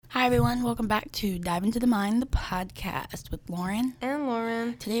Hi, everyone. Welcome back to Dive Into the Mind, the podcast with Lauren. And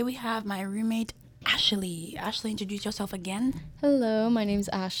Lauren. Today we have my roommate, Ashley. Ashley, introduce yourself again. Hello, my name's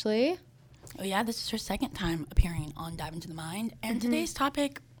Ashley. Oh, yeah, this is her second time appearing on Dive Into the Mind. And today's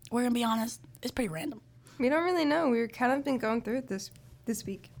topic, we're going to be honest, is pretty random. We don't really know. We've kind of been going through it this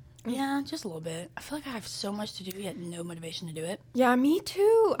week. Yeah, just a little bit. I feel like I have so much to do, yet no motivation to do it. Yeah, me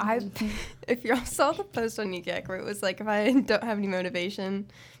too. If y'all saw the post on UGEC where it was like, if I don't have any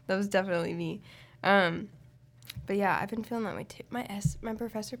motivation, that was definitely me. But yeah, I've been feeling that way too. My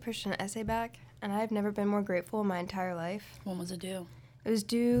professor pushed an essay back, and I've never been more grateful in my entire life. When was it due? It was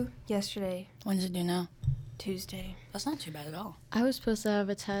due yesterday, When is it due now? Tuesday. That's not too bad at all. I was supposed to have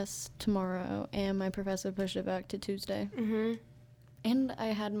a test tomorrow, and my professor pushed it back to Tuesday. Mm-hmm. And I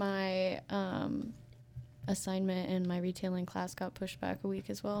had my assignment in my retailing class got pushed back a week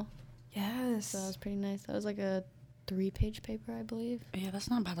as well. Yes. So that was pretty nice. That was like a 3-page paper, I believe. Yeah, that's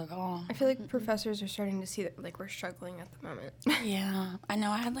not bad at all. I feel like professors are starting to see that like we're struggling at the moment. Yeah, I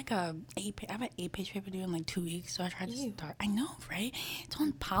know. I had like I have an 8-page paper due in like 2 weeks, so I tried to start. I know, right? It's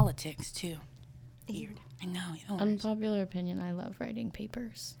on politics too. Weird. I know. Unpopular opinion, I love writing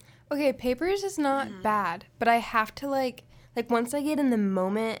papers. Okay, papers is not bad, but I have to like once I get in the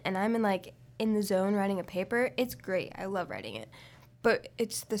moment and I'm in the zone writing a paper, it's great. I love writing it. But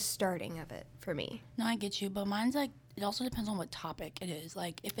it's the starting of it for me. No, I get you, but mine's like, it also depends on what topic it is.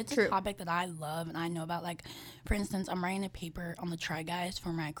 Like, if it's True. a topic that I love and I know about, like, for instance, I'm writing a paper on the Try Guys for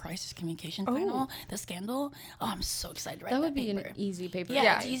my crisis communication final, the scandal. Oh, I'm so excited to write that That would be paper. an easy paper.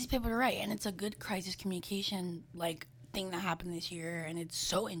 Yeah, it's an easy paper to write, and it's a good crisis communication, like, thing that happened this year, and it's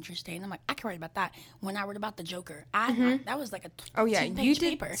so interesting. I'm like, I can write about that. When I wrote about the Joker, that was like a Oh yeah, 2-page you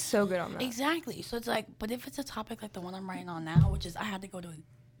did paper. so good on that. Exactly. So it's like, but if it's a topic like the one I'm writing on now, which is I had to go to a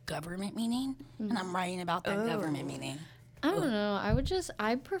government meeting, and I'm writing about that government meeting. I don't know.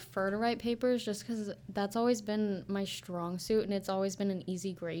 I prefer to write papers just because that's always been my strong suit, and it's always been an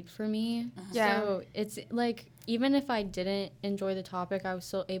easy grade for me. Yeah. So it's like, even if I didn't enjoy the topic, I was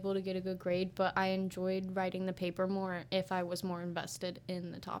still able to get a good grade, but I enjoyed writing the paper more if I was more invested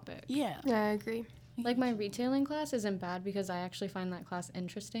in the topic. Yeah. Yeah, I agree. Like, my retailing class isn't bad because I actually find that class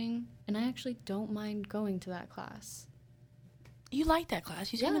interesting, and I actually don't mind going to that class. You like that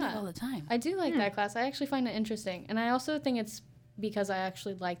class. You say that Yeah. all the time. I do like that class. I actually find it interesting. And I also think it's because I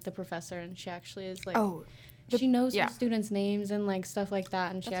actually like the professor, and she actually is like, she knows her students' names and like stuff like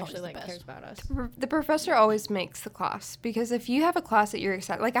that, and she That's actually always the like best. cares about us. The professor always makes the class because if you have a class that you're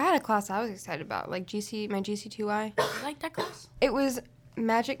excited, like I had a class I was excited about, like my GC2I. You like that class? It was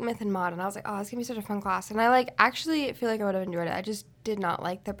Magic, Myth, and Mod, and I was like, oh, it's gonna be such a fun class. And I actually feel like I would have enjoyed it. I just did not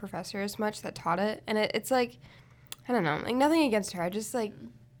like the professor as much that taught it, and it's like, I don't know, like nothing against her. I just I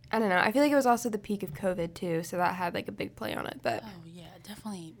don't know. I feel like it was also the peak of COVID too, so that had like a big play on it. But Oh, yeah,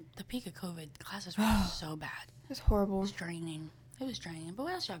 definitely. The peak of COVID, classes were so bad. it was horrible. It was draining. It was draining. But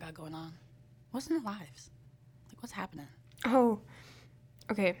what else y'all got going on? What's in the lives? Like, what's happening? Oh,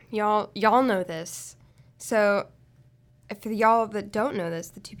 okay, y'all know this. So, for y'all that don't know this,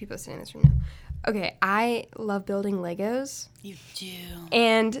 the two people sitting in this room know. Okay, I love building Legos, You do.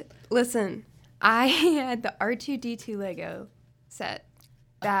 and listen, I had the R2D2 Lego set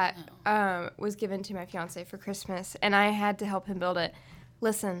that was given to my fiance for Christmas, and I had to help him build it.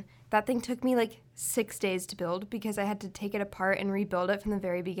 Listen, that thing took me 6 days to build because I had to take it apart and rebuild it from the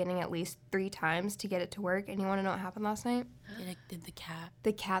very beginning at least 3 times to get it to work. And you want to know what happened last night? Did the cat?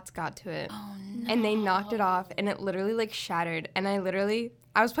 The cats got to it. Oh, no. And they knocked it off, and it literally shattered. And I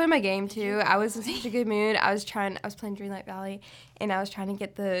was playing my game too. I was in such a good mood. I was playing Dreamlight Valley, and I was trying to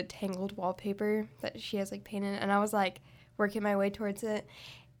get the tangled wallpaper that she has painted, and I was working my way towards it,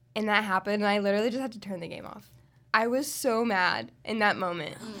 and that happened, and I literally just had to turn the game off. I was so mad in that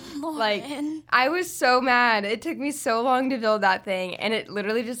moment. Lauren. I was so mad. It took me so long to build that thing, and it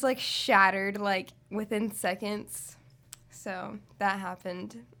literally just shattered within seconds. So that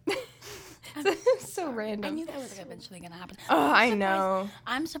happened. So random. I knew that was eventually going to happen. Oh, I know.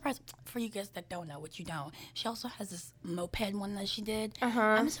 I'm surprised. For you guys that don't know, what you don't, she also has this moped one that she did. Uh-huh.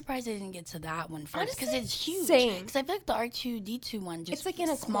 I'm surprised they didn't get to that one first because it's huge. same. Because I feel like the R2D2 one just It's in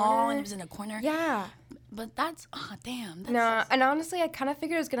a small corner. and it was in a corner. Yeah. But that's, damn. That's No, and honestly, I kind of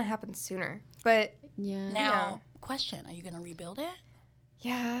figured it was going to happen sooner. But, Yeah. Now, question, are you going to rebuild it?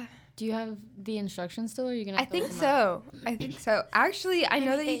 yeah. Do you have the instructions still, or are you going to I think so. Actually, I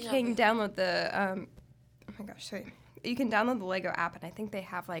know that you deja can vu. download the, oh my gosh, sorry. You can download the Lego app, and I think they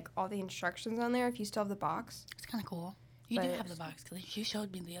have, all the instructions on there if you still have the box. It's kind of cool. You do But- have the box because you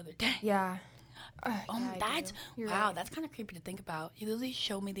showed me the other day. Yeah. That's wow. That's kind of creepy to think about. You literally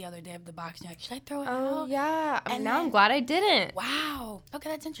showed me the other day of the box, and you're like, should I throw it out? Oh yeah. And now I'm glad I didn't. Wow. Okay,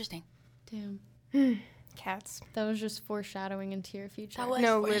 that's interesting. Damn. Cats. That was just foreshadowing into your future.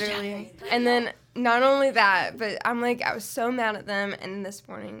 No, literally. And then not only that, but I'm like, I was so mad at them. And this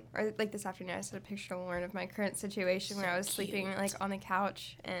morning, or like this afternoon, I sent a picture to Lauren of my current situation where I was sleeping like on the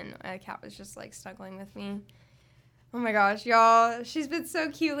couch, and a cat was just like snuggling with me. Oh my gosh, y'all. She's been so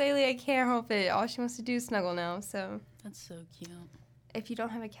cute lately. I can't help it. All she wants to do is snuggle now. So that's so cute. If you don't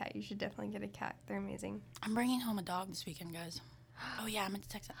have a cat, you should definitely get a cat. They're amazing. I'm bringing home a dog this weekend, guys. Oh yeah, I meant to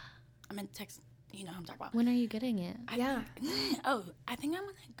text. You know who I'm talking about. When are you getting it? I think I'm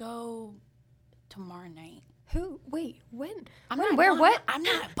gonna go tomorrow night. Who? Wait, when? What? I'm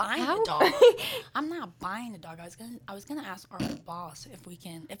not buying a dog. I'm not buying a dog. I was gonna ask our boss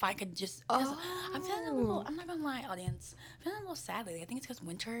if I could just. I'm feeling a little. I'm not gonna lie, audience. I'm feeling a little sad lately. I think it's because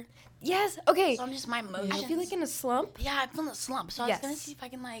winter. Yes. Okay. So I'm just my emotions. I feel like in a slump. Yeah, I'm feeling a slump. So I was gonna see if I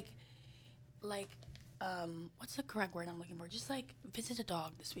can what's the correct word I'm looking for? Just like visit a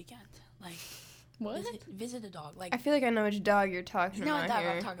dog this weekend. Like. What? Visit a dog. Like I feel like I know which dog you're talking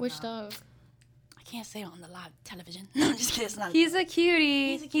about. Which dog? I can't say it on the live television. No, I'm just kidding. He's a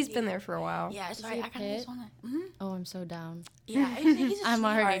cutie. He's been there for a while. Yeah, so I kind of just want to. Mm-hmm. Oh, I'm so down. Yeah, he's a I'm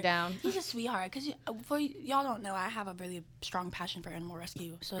already down. He's a sweetheart. Because for y'all don't know, I have a really strong passion for animal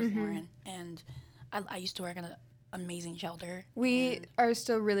rescue. So does Lauren, and I used to work in an amazing shelter. We are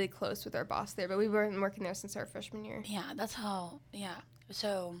still really close with our boss there, but we weren't working there since our freshman year. Yeah, that's how. Yeah,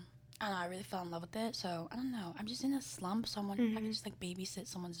 so. I don't know, I really fell in love with it, so I don't know. I'm just in a slump, so I can just like babysit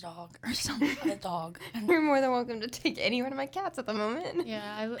someone's dog or a dog. You're more than welcome to take any one of my cats at the moment.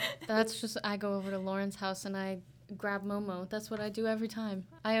 Yeah, I go over to Lauren's house and I grab Momo. That's what I do every time.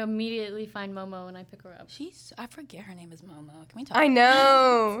 I immediately find Momo and I pick her up. I forget her name is Momo. Can we talk? I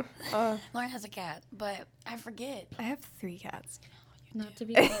know. Lauren has a cat, but I forget. I have 3 cats. Not to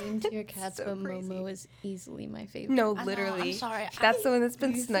be mean to your cats, so but crazy. Momo is easily my favorite. No, literally. I'm sorry. That's the one that's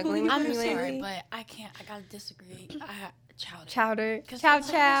been snuggling with me lately. I'm sorry, but I can't. I gotta disagree. Chowder. Chowder. Chow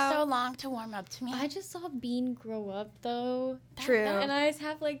chow. So long to warm up to me. I just saw Bean grow up though. True. And I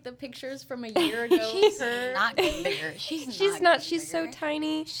have like the pictures from a year ago. She's not getting bigger. She's not. She's so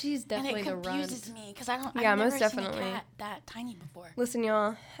tiny. She's definitely the runt. And it confuses me because I don't. Yeah, I've most never definitely. seen a cat that tiny before. Listen,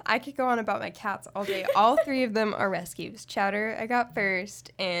 y'all. I could go on about my cats all day. All 3 of them are rescues. Chowder, I got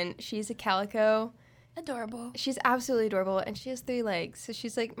first, and she's a calico. Adorable. She's absolutely adorable, and she has 3 legs, so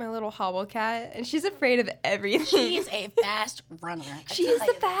she's like my little hobble cat, and she's afraid of everything. She's a fast runner. She is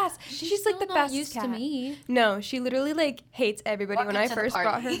the fast. She's like the best used cat. to me. No, she literally like hates everybody. Welcome when I to first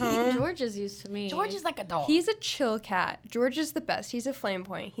brought her home. George is used to me. George is like a dog. He's a chill cat. George is the best. He's a flame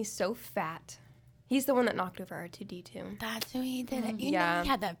point. He's so fat. He's the one that knocked over R2-D2. That's who he did. Mm-hmm. You know he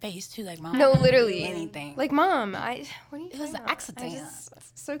had that face too, like Mom. No, literally. Anything. Like Mom. What are you? It was an accident.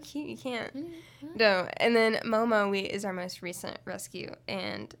 So cute. You can't. Mm-hmm. No. And then Momo is our most recent rescue,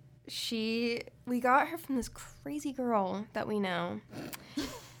 and we got her from this crazy girl that we know.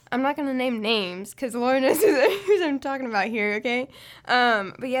 I'm not gonna name names because Lauren knows who I'm talking about here. Okay.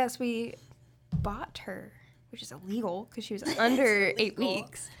 But yes, we bought her, which is illegal because she was under 8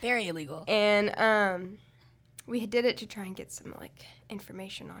 weeks. Very illegal. And we did it to try and get some like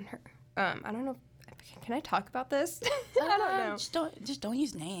information on her. I don't know. Can I talk about this? I don't know. Just don't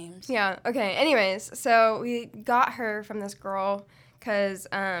use names. Yeah. Okay. Anyways, so we got her from this girl because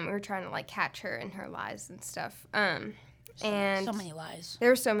we were trying to like catch her in her lies and stuff. And so many lies. There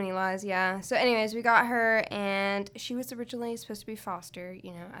were so many lies, yeah. So anyways, we got her, and she was originally supposed to be foster,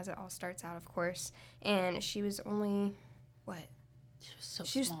 as it all starts out, of course. And she was only,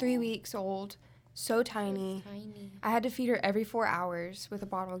 She was 3 weeks old, so tiny. I had to feed her every 4 hours with a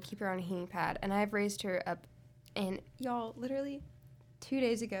bottle and keep her on a heating pad. And I've raised her up, and y'all, literally 3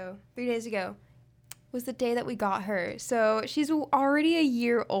 days ago, was the day that we got her. So she's already a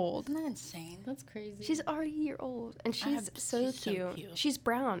year old. Isn't that insane? That's crazy. She's already a year old, and she's so cute. She's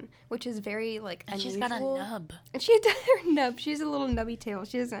brown, which is very unusual. She's got a nub. And she had her nub. She has a little nubby tail.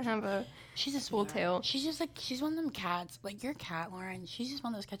 She doesn't have a. She's a full tail. She's just she's one of them cats. Like your cat, Lauren. She's just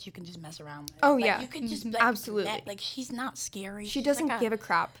one of those cats you can just mess around with. Oh yeah, you could just absolutely. She's not scary. She doesn't give a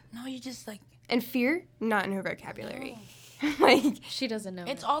crap. No, you just And fear, not in her vocabulary. No. She doesn't know.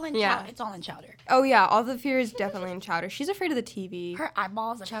 It's all in It's all in Chowder. Oh yeah, all the fear is definitely in Chowder. She's afraid of the TV. Her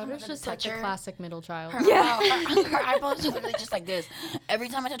eyeballs. Chowder's just such a classic middle child. Her eyeballs are literally just like this. Every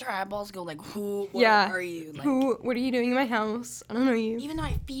time I touch her eyeballs, go like, who? What are you? What are you doing in my house? I don't know you. Even though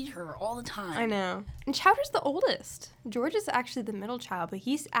I feed her all the time. I know. And Chowder's the oldest. George is actually the middle child, but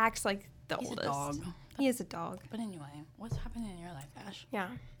he acts like the oldest. He's a dog. He is a dog. But anyway, what's happening in your life, Ash? Yeah.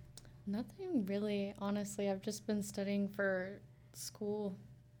 Nothing really, honestly. I've just been studying for school.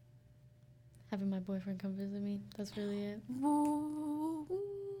 Having my boyfriend come visit me. That's really it.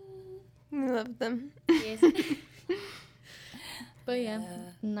 We love them. Yes. But yeah,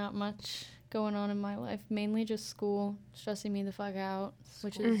 not much going on in my life. Mainly just school, stressing me the fuck out,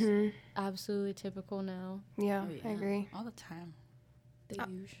 which is absolutely typical now. Yeah, I agree. All the time.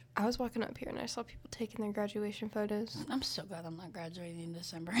 I was walking up here and I saw people taking their graduation photos. I'm so glad I'm not graduating in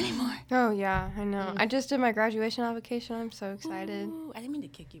December anymore. Oh, yeah, I know. I just did my graduation application. I'm so excited. Ooh, I didn't mean to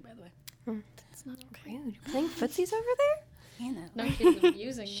kick you, by the way. That's not okay. Rude. You're playing footsies over there? You know. No, she's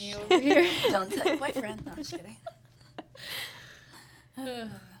abusing me over here. Don't tell your boyfriend. No, I'm just kidding.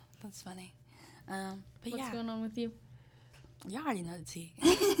 That's funny. But What's going on with you? Y'all already know the tea.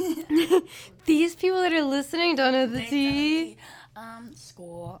 These people that are listening don't know the tea.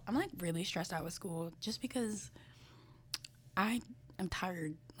 School. I'm like really stressed out with school just because I am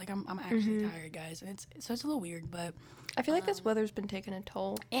tired. Like I'm actually tired, guys. And it's a little weird, but I feel like this weather's been taking a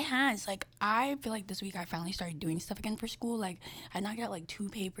toll. It has. Like I feel like this week I finally started doing stuff again for school. Like I knocked out like 2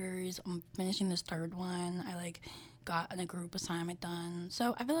 papers. I'm finishing this 3rd one. I like got a group assignment done.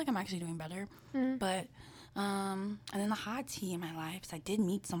 So I feel like I'm actually doing better. But and then the hot tea in my life is I did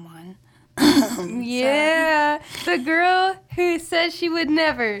meet someone. Yeah, the girl who said she would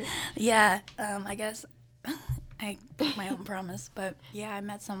never. Yeah, I guess I broke my own promise. But yeah, I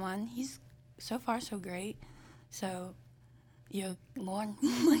met someone. He's so far so great. So,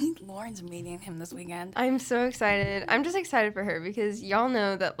 Lauren's meeting him this weekend. I'm so excited. I'm just excited for her because y'all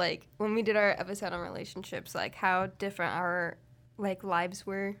know that, like, when we did our episode on relationships, like, how different our, like, lives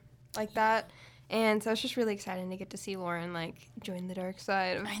were like that. And so it's just really exciting to get to see Lauren, like, join the dark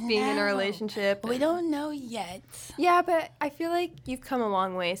side of being in a relationship. But we don't know yet. Yeah, but I feel like you've come a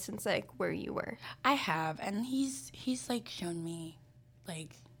long way since, like, where you were. I have. And he's like, shown me,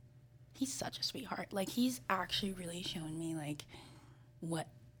 like, he's such a sweetheart. Like, he's actually really shown me, like, what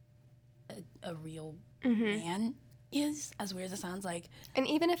a real man is, as weird as it sounds like. And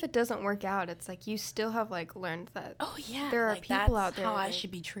even if it doesn't work out, it's like you still have like learned that there are like, people out there how like, I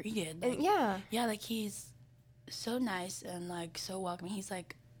should be treated. Like, and yeah, like he's so nice and like so welcoming. He's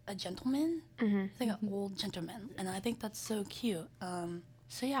like a gentleman. Mm-hmm. He's like an old gentleman, and I think that's so cute.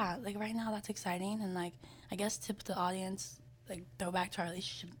 So yeah, like right now that's exciting, and like I guess tip the audience, like throw back to our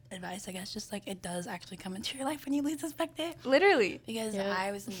relationship advice, I guess, just like it does actually come into your life when you least suspect it. Literally. Because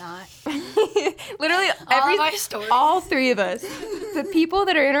I was not. Literally, all 3 of us, the people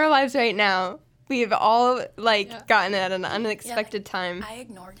that are in our lives right now, we've all gotten it at an unexpected time. I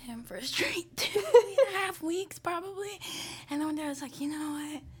ignored him for a straight 2.5 weeks probably, and then one day I was like, you know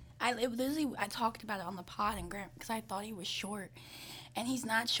what? I talked about it on the pod and Grant because I thought he was short. And he's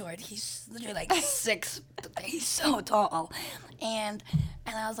not short. He's literally like 6. He's so tall. And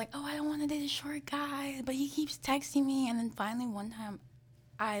I was like, oh, I don't want to date a short guy. But he keeps texting me. And then finally one time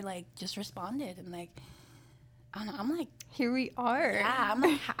I like just responded. And like, I don't know. I'm like. Here we are. Yeah, I'm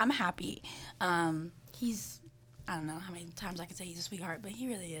like, I'm happy. He's, I don't know how many times I can say he's a sweetheart. But he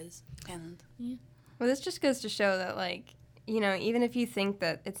really is. And well, this just goes to show that like, you know, even if you think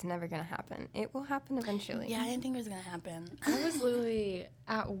that it's never going to happen, it will happen eventually. Yeah, I didn't think it was going to happen. I was literally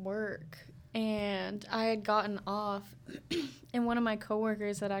at work, and I had gotten off, and one of my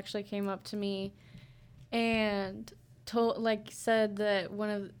coworkers had actually came up to me and said that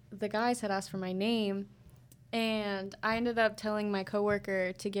one of the guys had asked for my name, and I ended up telling my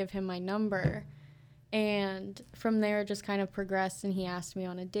coworker to give him my number. And from there, it just kind of progressed, and he asked me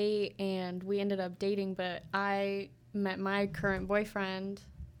on a date, and we ended up dating, but I met my current boyfriend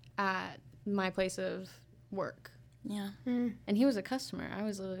at my place of work. Yeah. And he was a customer. I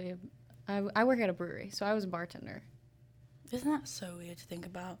was literally, I work at a brewery, so I was a bartender. Isn't that so weird to think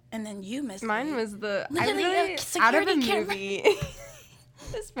about? And then you missed Mine was literally out of a movie.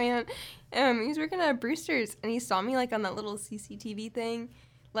 This man, he was working at Brewster's, and he saw me like on that little CCTV thing,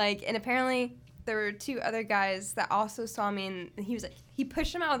 like, and apparently there were 2 other guys that also saw me, and he was like, he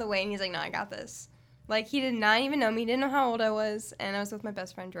pushed him out of the way, and he's like, no, I got this. Like, he did not even know me. He didn't know how old I was. And I was with my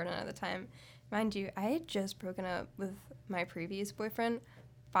best friend, Jordan, at the time. Mind you, I had just broken up with my previous boyfriend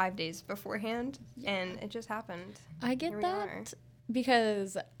 5 days beforehand. And it just happened. I get that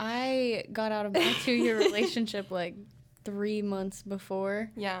because I got out of my 2-year relationship, like, 3 months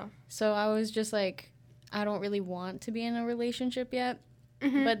before. Yeah. So I was just like, I don't really want to be in a relationship yet.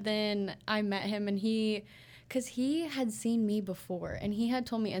 Mm-hmm. But then I met him, and because he had seen me before, and he had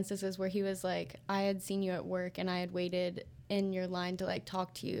told me instances where he was like, I had seen you at work, and I had waited in your line to, like,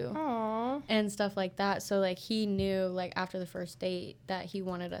 talk to you. Aww. And stuff like that. So, like, he knew, like, after the first date that he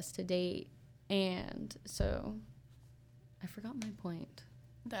wanted us to date. And so I forgot my point.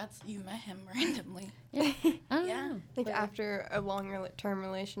 You met him randomly. Yeah. I don't Yeah. know. Like after a long-term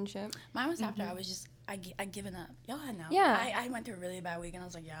relationship. Mine was after I was just, I'd given up. Y'all had know. Yeah. I went through a really bad week and I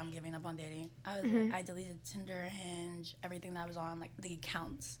was like, yeah, I'm giving up on dating. I deleted Tinder, Hinge, everything that was on, like, the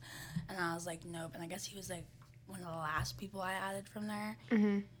accounts. And I was like, nope. And I guess he was, like, one of the last people I added from there.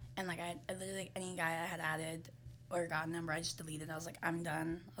 Mm-hmm. And, like, I literally, like, any guy I had added or got a number, I just deleted. I was like, I'm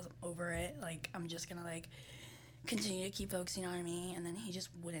done. I was over it. Like, I'm just gonna, like, continue to keep focusing on me. And then he just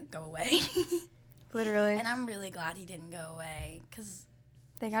wouldn't go away. Literally. And I'm really glad he didn't go away, because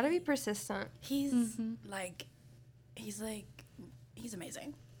They gotta be persistent. he's he's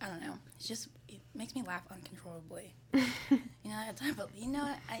amazing. I don't know. It makes me laugh uncontrollably. You know, at time, but you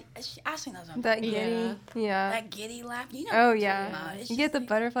know, Ashley knows what I'm That talking giddy. Yeah. about. That giddy laugh. You know. Oh, what I'm yeah. talking about. It's You just get the like-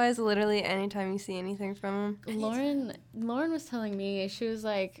 butterflies literally anytime you see anything from him. Lauren was telling me, she was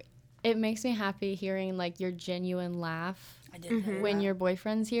like, it makes me happy hearing like your genuine laugh I did when your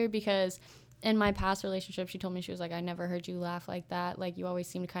boyfriend's here, because in my past relationship, she told me, she was like, I never heard you laugh like that. Like, you always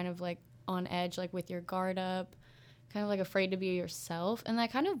seemed kind of like on edge, like with your guard up, kind of like afraid to be yourself. And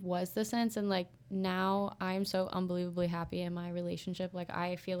that kind of was the sense. And like now I'm so unbelievably happy in my relationship. Like,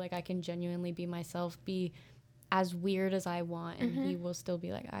 I feel like I can genuinely be myself, be as weird as I want, and he will still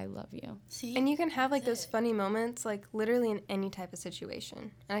be like, I love you. See, And you can have like That's those funny moments like literally in any type of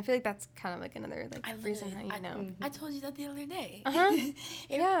situation. And I feel like that's kind of like another like reason how you know. I told you that the other day. Uh-huh. It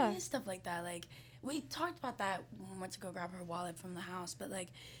Yeah. really is stuff like that. Like, we talked about that when we went to go grab her wallet from the house, but like,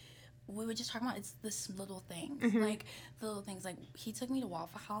 we were just talking about it's this little things. Like, the little things. Like, he took me to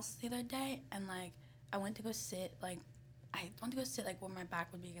Waffle House the other day, and like, I went to go sit like where my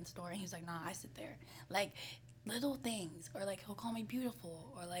back would be against the door, and he was like, nah, I sit there. Like, little things. Or like, he'll call me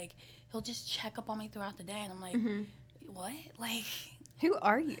beautiful, or like, he'll just check up on me throughout the day, and I'm like, what? Like, Who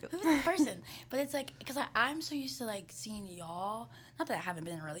are you? who's this person? But it's like, because I'm so used to like seeing y'all, not that I haven't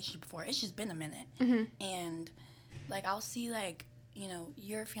been in a relationship before, it's just been a minute. And like, I'll see like, you know,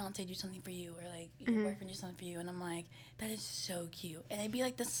 your fiance do something for you, or like your boyfriend do something for you, and I'm like, that is so cute. And it'd be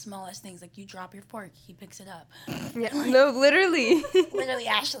like the smallest things, like you drop your fork, he picks it up. Yeah. No, literally. Literally,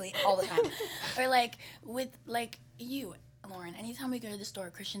 Ashley, all the time. Or like with like you, Lauren, anytime we go to the store,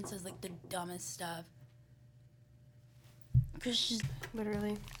 Christian says like the dumbest stuff. Christian,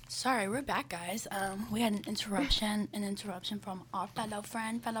 Literally. sorry, we're back, guys. We had an interruption from our fellow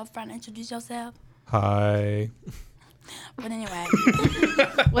friend. Introduce yourself. Hi. But anyway,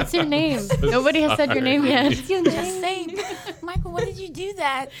 What's your name? Nobody has said your name yet. just say, Michael, what did you do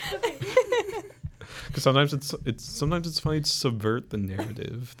that? Because sometimes it's funny to subvert the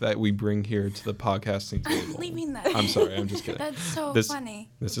narrative that we bring here to the podcasting I'm table. leaving that. I'm sorry, I'm just kidding. That's so This- funny.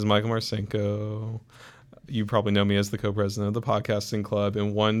 This is Michael Marcinko. You probably know me as the co-president of the podcasting club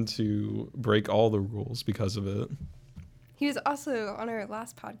and one to break all the rules because of it. He was also on our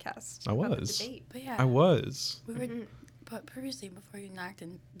last podcast. I about the was. debate. But yeah, I was. we were. But previously, before you knocked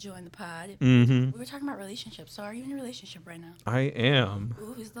and joined the pod, Mm-hmm. we were talking about relationships. So, are you in a relationship right now? I am.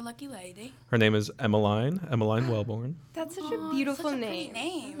 Ooh, who's the lucky lady? Her name is Emmeline Wellborn. That's such Aw, a beautiful such a name. pretty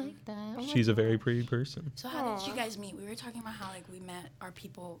name. That. She's a very pretty person. So, how did you Aw. guys meet? We were talking about how like we met our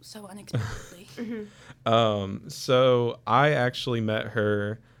people so unexpectedly. So I actually met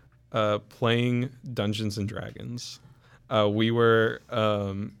her playing Dungeons and Dragons. We were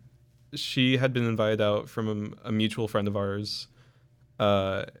she had been invited out from a mutual friend of ours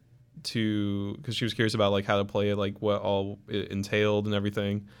because she was curious about like how to play it, like what all it entailed and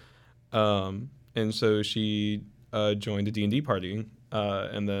everything. And so she joined a D&D party,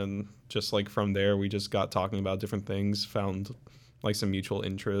 and then just like from there we just got talking about different things, found like some mutual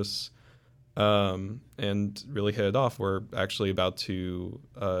interests, and really hit it off. We're actually about to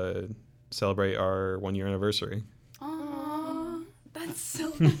celebrate our 1-year anniversary. Aww, that's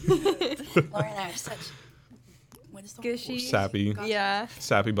so good. Lauren and I are such. What is the Gushy. Sappy. Yeah.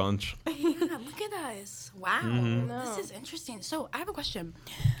 Sappy bunch. Yeah, look at us. Wow. No. This is interesting. So I have a question.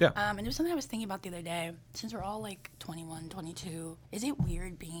 Yeah. And it was something I was thinking about the other day. Since we're all like 21, 22, is it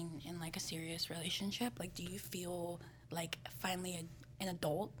weird being in like a serious relationship? Like, do you feel like finally an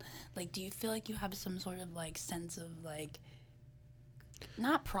adult? Like, do you feel like you have some sort of like sense of like,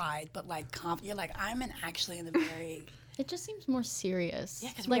 not pride, but like you're like, I'm actually in the very... It just seems more serious. Yeah,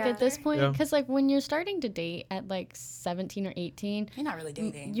 'cause like we're at this older. point, Yeah. because like when you're starting to date at like 17 or 18, You're not really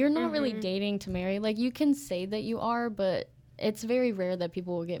dating. you're not really dating to marry. Like you can say that you are, but it's very rare that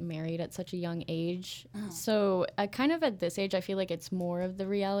people will get married at such a young age. So kind of at this age, I feel like it's more of the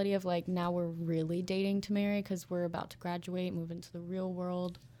reality of like now we're really dating to marry because we're about to graduate, move into the real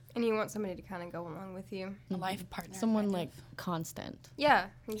world. And you want somebody to kind of go along with you. a life partner. Someone kind like of. constant. Yeah,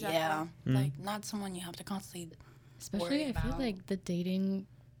 exactly. Yeah. Like, not someone you have to constantly Especially, worry I feel about. like the dating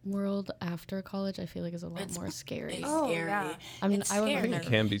world after college, I feel like is a lot more scary. It's Oh, scary. yeah. I mean, It's I would scary. never. It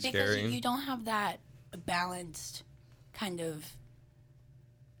can be Because scary. you don't have that balanced kind of.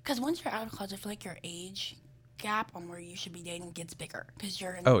 Because once you're out of college, I feel like your age gap on where you should be dating gets bigger because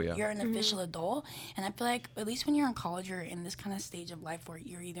you're you're an official adult, and I feel like at least when you're in college, you're in this kind of stage of life where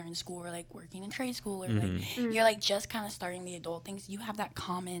you're either in school or like working in trade school or like you're like just kind of starting the adult things. You have that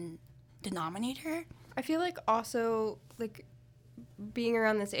common denominator. I feel like also like being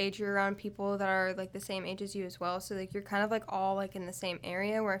around this age, you're around people that are like the same age as you as well. So like you're kind of like all like in the same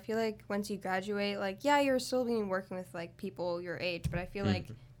area. Where I feel like once you graduate, like yeah, you're still being working with like people your age, but I feel like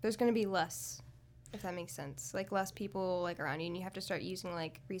there's gonna be less, if that makes sense. Like less people like around you, and you have to start using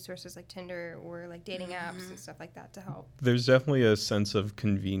like resources like Tinder or like dating apps and stuff like that to help. There's definitely a sense of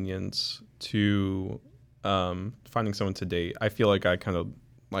convenience to finding someone to date. I feel like I kind of,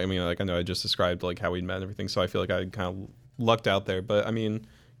 like, I mean, like I know I just described like how we met and everything, so I feel like I kind of lucked out there. But I mean,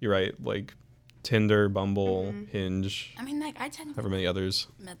 you're right. Like Tinder, Bumble, Hinge, I mean, like I however technically many others.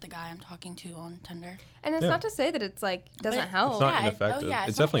 met the guy I'm talking to on Tinder. And it's Yeah. not to say that it's like doesn't But help. It's not Yeah, ineffective. it's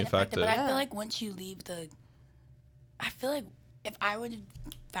It's not definitely ineffective, effective. But I Yeah. feel like once you leave I feel like if I would have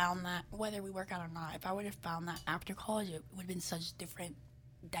found that, whether we work out or not, if I would have found that after college, it would have been such different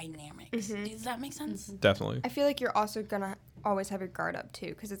dynamics. Does that make sense? Definitely. I feel like you're also gonna always have your guard up too,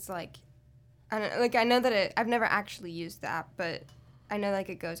 because it's like, I know that I've never actually used the app, but I know like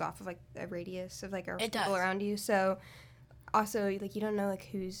it goes off of like a radius of like our It people does. around you. So also like you don't know like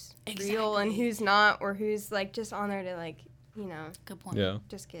who's real and Exactly. who's not, or who's like just on there to like Good point. Yeah.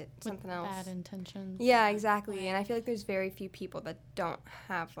 just get With something else. bad intentions. Yeah, exactly. And I feel like there's very few people that don't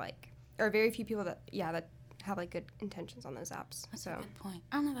have like, or very few people that that have like good intentions on those apps. That's So a good point.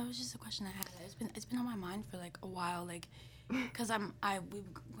 I don't know. That was just a question I had. It's been on my mind for like a while, like, because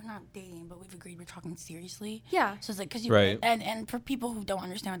we're not dating, but we've agreed we're talking seriously. yeah, So it's like, cause you Right. and for people who don't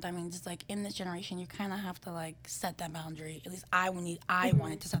understand what that means, it's like in this generation, you kind of have to like set that boundary. At least I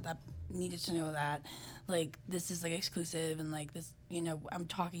wanted to set that, needed to know that, like this is like exclusive and like this, I'm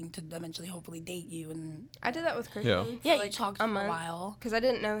talking to eventually hopefully date you and I did that with Christian. Yeah. for, yeah, like, you talked a for a month. while. Because I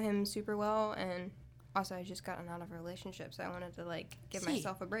didn't know him super well, and also I just gotten out of a relationship, so I wanted to like give See.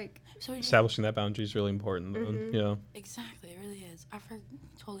 myself a break. So we Establishing that boundary is really important. Though. Yeah. exactly, it really is.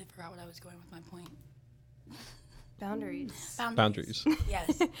 Totally forgot what I was going with my point. Boundaries. Boundaries.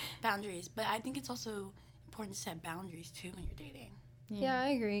 Yes, boundaries. But I think it's also important to set boundaries too when you're dating. Yeah, I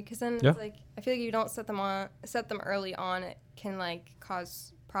agree. Because then Yeah. it's like I feel like if you don't set them early on, it can like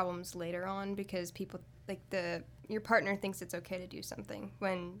cause problems later on because people like your partner thinks it's okay to do something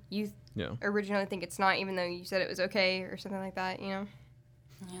when you Yeah. originally think it's not, even though you said it was okay or something like that. Yeah.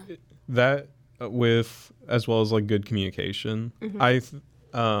 That with as well as like good communication.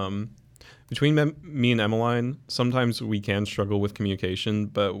 Between me and Emmeline, sometimes we can struggle with communication,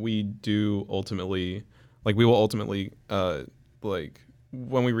 but we do ultimately, like we will ultimately, like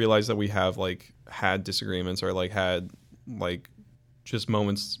when we realize that we have like had disagreements or like had like just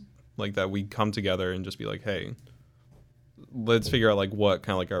moments like that, we come together and just be like, hey, let's figure out like what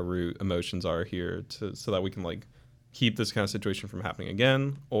kind of like our root emotions are here so that we can like keep this kind of situation from happening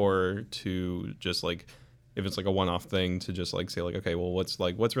again, or to just like if it's like a one-off thing to just like say like, okay, well what's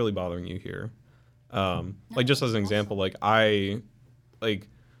really bothering you here, like just as an example, like I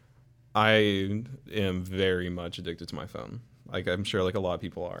am very much addicted to my phone, like I'm sure like a lot of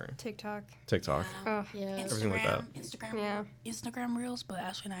people are. TikTok. Yeah. Everything like that. Instagram Reels, but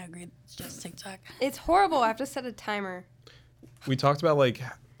Ashley and I agree it's just TikTok. It's horrible. I have to set a timer. We talked about like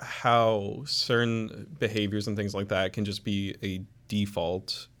how certain behaviors and things like that can just be a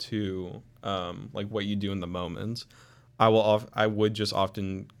default to like what you do in the moment. I would just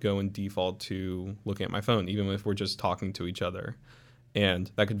often go and default to looking at my phone, even if we're just talking to each other.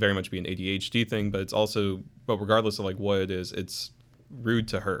 And that could very much be an ADHD thing, but it's also, but regardless of like what it is, it's rude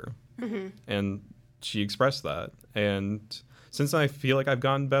to her. And she expressed that. And since I feel like I've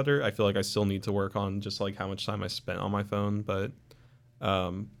gotten better, I feel like I still need to work on just like how much time I spent on my phone. But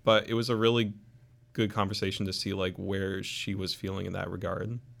it was a really good conversation to see like where she was feeling in that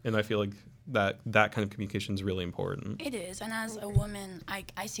regard. And I feel like that kind of communication is really important. It is, and as a woman,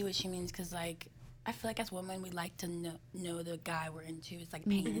 I see what she means because like I feel like as women we like to know the guy we're into is like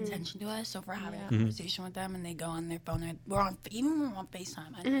paying attention to us. So if we're having a conversation with them and they go on their phone, even when we're on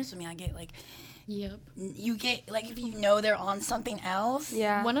FaceTime. I know, so I get like, Yep. you get like if you know they're on something else.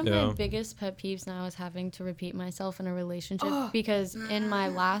 Yeah. One of Yeah. my biggest pet peeves now is having to repeat myself in a relationship because in my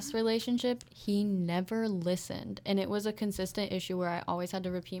last relationship, he never listened. And it was a consistent issue where I always had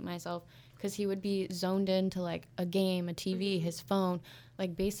to repeat myself because he would be zoned into like a game, a TV, his phone,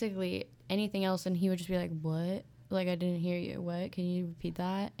 like basically anything else. And he would just be like, what? like, I didn't hear you. What? Can you repeat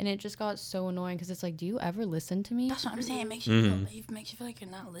that? And it just got so annoying because it's like, do you ever listen to me? That's what I'm saying. It makes you feel like you're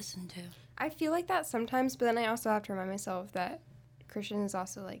not listened to. I feel like that sometimes, but then I also have to remind myself that Christian is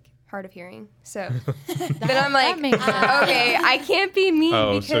also like hard of hearing. So then I'm like, okay, I can't be me.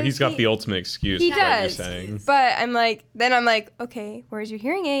 Oh, because so he's got the ultimate excuse. He for what you're does. saying. But I'm like, okay, where's your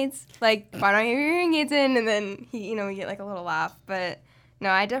hearing aids? Like, why don't you have your hearing aids in? And then we get like a little laugh. But no,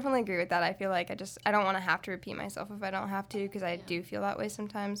 I definitely agree with that. I feel like I don't want to have to repeat myself if I don't have to, because I do feel that way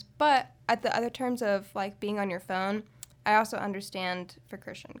sometimes. But at the other terms of like being on your phone, I also understand for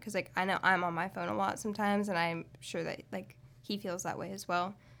Christian, because like I know I'm on my phone a lot sometimes, and I'm sure that like he feels that way as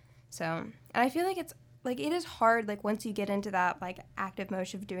well. So, and I feel like it is hard, like once you get into that like active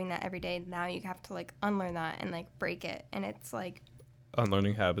motion of doing that every day, now you have to like unlearn that and like break it, and it's like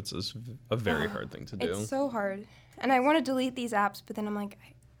Unlearning habits is a very hard thing to do. it's so hard. And I want to delete these apps, but then I'm like,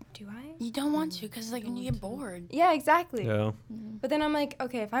 do I? You don't want to, because like when you get bored. Yeah, exactly. Yeah. But then I'm like,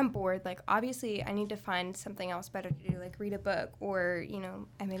 okay, if I'm bored, like obviously I need to find something else better to do, like read a book, or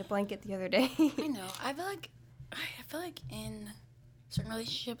I made a blanket the other day. I know. I feel like in certain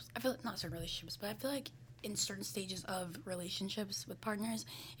relationships, not certain relationships, but I feel like in certain stages of relationships with partners,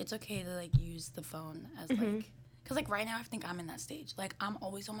 it's okay to like use the phone as like, because like right now I think I'm in that stage. Like I'm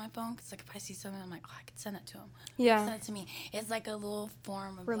always on my phone, because like if I see something, I'm like, oh, I could send it to him. Yeah. Send it to me. It's like a little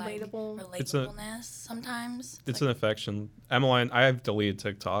form of Relatable. like relatabiliness sometimes. It's like, an affection. Emmeline, I have deleted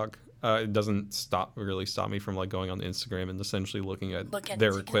TikTok. It doesn't really stop me from like going on Instagram and essentially looking at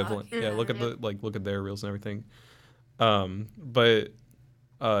their TikTok. equivalent. Yeah, look at their reels and everything. But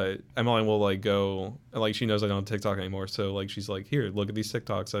Emmeline will like go, like she knows I don't have TikTok anymore, so like she's like, here, look at these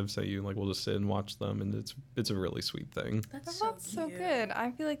TikToks I've sent you, and like we'll just sit and watch them, and it's a really sweet thing. That's So good.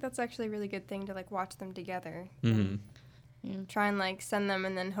 I feel like that's actually a really good thing to like watch them together. Mm-hmm. Try and like send them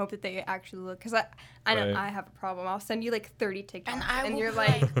and then hope that they actually look, because I know Right. I have a problem. I'll send you like 30 TikToks And I and will you're be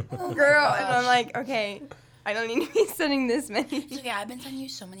like, oh my girl, gosh. and I'm like, okay, I don't need to be sending this many. It's okay. I've been sending you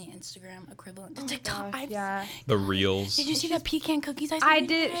so many Instagram equivalent to TikTok. Yeah, The reels. Did you see the pecan cookies I sent I you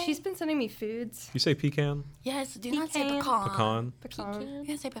did. today? She's been sending me foods. You say pecan? Yes, do not say Pecan. pecan. Pecan? You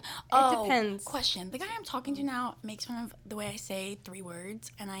can't say pecan. depends. Question. The guy I'm talking to now makes fun of the way I say 3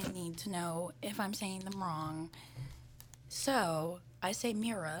 words, and I need to know if I'm saying them wrong. So, I say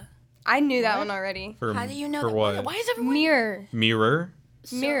mirror. I knew that one already. For, How do you know for that what? word? Why is everyone... Mirror. Mirror?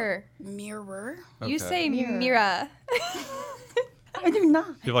 So, Mirror. Mirror? You Okay. say Mirror. mirror. I do not.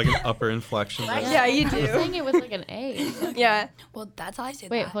 You have like an upper inflection. Right. Yeah, you I'm do. saying it with like an A. Yeah. Well, that's how I say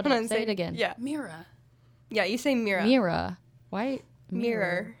Wait, that. hold Hold on. on, Say it again. Yeah. Mirror. Yeah, you say mirror. Mira. Why?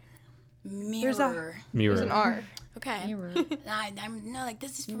 Mirror. Mirror. There's a- Mirror. There's an R. Okay. Mirror. I'm no, like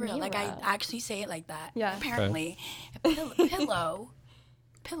this is for real. Like I Mirror. actually say it like that. Yeah. Apparently, pillow.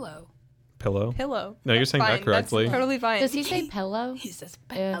 Pillow? Pillow. No, you're saying that Fine, correctly. That's totally fine. Does he say pillow? He says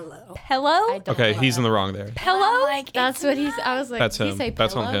Yeah. pillow. Pillow? I don't Okay, know. he's in the wrong there. Pillow? Like, That's it's what he's. not- I was like, That's did he him. say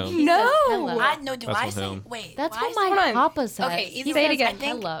That's on pillow? him. He No. says pillow. I know. Do That's I on say? him. Wait. That's do I what my Hold on. papa says. Okay, He either Say it says again. I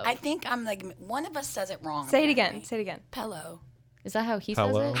think pillow. I think I'm like one of us says it wrong. Say it again. apparently. Say it again. Pillow. Is that how he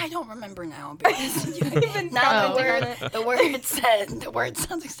Pillow. says it? I don't remember now because Even now Oh. the word said the word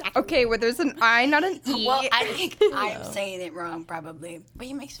sounds exactly. Okay, well, there's an I, not an E. Well, I think I'm saying it wrong probably, but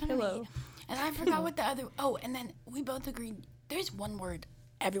he makes fun Pillow. of me. And I forgot what the other. Oh, and then we both agreed. There's one word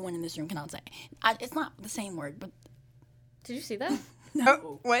everyone in this room cannot say. It's not the same word, but Did you see that?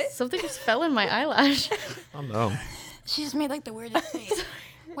 Oh, what? Something just fell in my eyelash. Oh no. she just made like the weirdest face.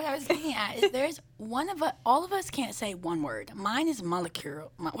 What I was getting at is there's one of us. All of us can't say one word. Mine is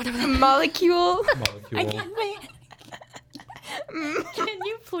molecule. Whatever. Molecule. I Molecule. can't say. Can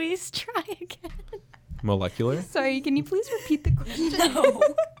you please try again? Molecular? Sorry, can you please repeat the question? No,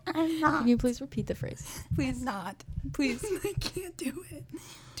 I'm not. Can you please repeat the phrase? Please not. Please I can't do it.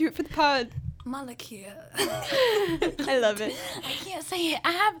 do it for the pod. Molecule. I love it. I can't say it.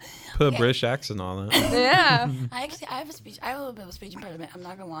 I have. Put a Okay. British accent on it. Yeah. I have a speech. I have a little bit of a speech impediment. I'm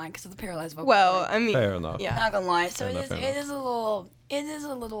not gonna lie, because of the paralyzed vocal. Well, cord. I mean, Fair enough. yeah. Not gonna lie. So Fair enough, fair enough. it is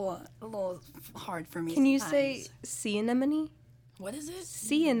a little hard for me. Can you say sometimes. sea anemone? What is it?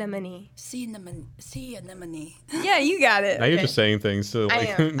 Sea anemone. Sea anemone. Yeah, you got it. Now you're Okay. just saying things to I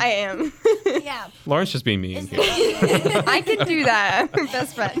like. am. I am. Yeah. Lawrence just being mean Is here. I can do that. We're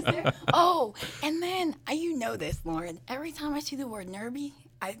best friends. Oh, and then you know this, Lauren. Every time I see the word nerby,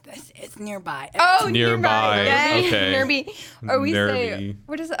 it's nearby. Oh, Nearby. Yes. Okay. Nerby. Or we say, Nerby.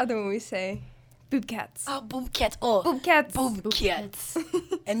 what is the other one we say? Boob cats. Oh, boob cats. Oh, Boob cats. boob cats.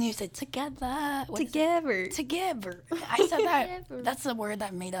 And you said together. What is it? Together. Together. I said that. That's the word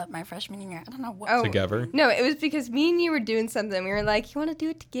that made up my freshman year. I don't know what. Oh. Together. No, it was because me and you were doing something. We were like, you want to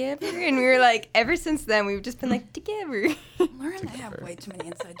do it together? And we were like, ever since then, we've just been like, together. Lauren and I have way too many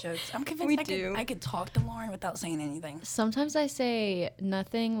inside jokes. I'm convinced We I could talk to Lauren without saying anything. Sometimes I say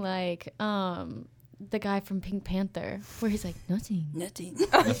nothing, like the guy from Pink Panther, where he's like, nothing. Nothing.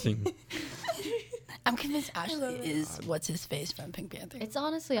 Nothing. I'm convinced Ashley is what's his face from Pink Panther. It's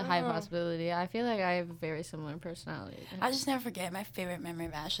honestly a high possibility. I feel like I have a very similar personality. I just never forget my favorite memory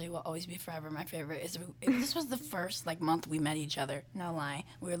of Ashley will always be forever. My favorite is this was the first month we met each other. No lie,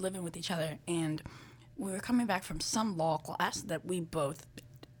 we were living with each other and we were coming back from some law class that we both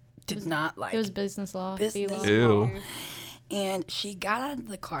did not like. It was business law. Business B-law. Ew. And she got out of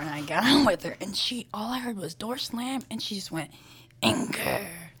the car and I got out with her and all I heard was door slam and she just went, anger.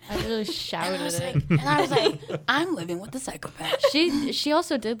 I really shouted it. And I was like, I'm living with the psychopath. She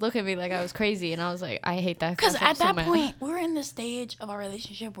also did look at me like I was crazy, and I was like, I hate that. Because at that so point, we were in the stage of our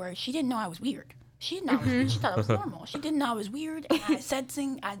relationship where she didn't know I was weird. She didn't know I was weird. She thought I was normal. She didn't know I was weird. And I said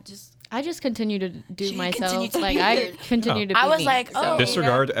something. I just continue to do She myself. continued to Like be I weird. continue to. I be was me, like, so. oh.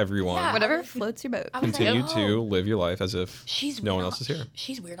 Disregard everyone. Yeah. Whatever floats your boat. I was Continue like, to oh, live your life as if she's no weird one on- else is here.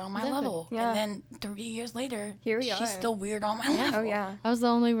 She's weird on my Exactly. level. Yeah. And then 3 years later, Here we she's are. still weird on my level. Oh, yeah. I was the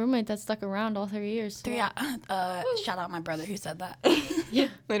only roommate that stuck around all 3 years. Shout out my brother who said that.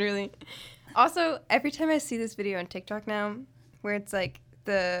 Literally. Also, every time I see this video on TikTok now, where it's like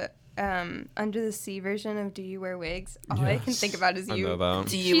the Under the Sea version of Do You Wear Wigs, all I can Yes. think about is I you. know that.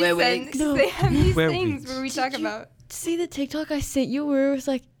 Do you wear wigs? They have these Wear things wigs. where we talk about. See the TikTok I sent you where it was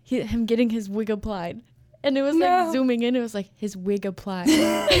like him getting his wig applied, and it was No. like zooming in. It was like his wig applied.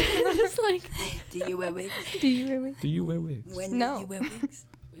 It's like, Do you wear wigs? do you wear wigs? Do you wear wigs? When No. do you wear wigs?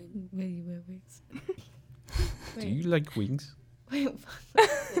 Will you wear wigs? Do you like wigs? Wait,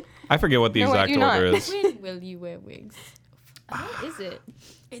 I forget what the No, I exact do not. order is. when will you wear wigs? What is it?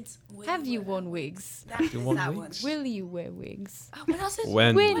 It's Have you worn wigs? That is You want that wigs? Will you wear wigs? one. What else is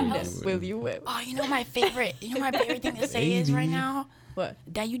When? When What else? will you wear? Oh, you know my favorite. You know my favorite thing to say is right Baby. now. What?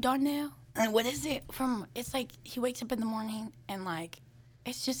 That you done now? And what is it from? It's like he wakes up in the morning and like,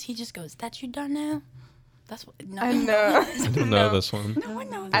 he just goes, "That you done now?" That's what. No, I know. I don't know this one. No one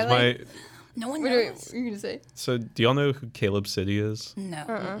knows. I like. No one What knows. are you gonna say? So, do y'all know who Caleb City is?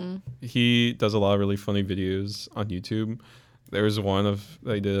 No. He does a lot of really funny videos on YouTube. There was one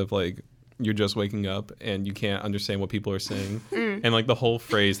they did of like you're just waking up and you can't understand what people are saying, and like the whole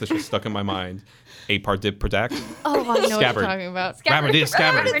phrase that's just stuck in my mind: "A part dip protect." Oh, I know Scabbard. what you're talking about. Scabbard is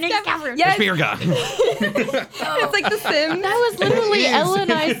scabbard. Yes, Spear gun. it's like The Sims. That was literally It is. Ella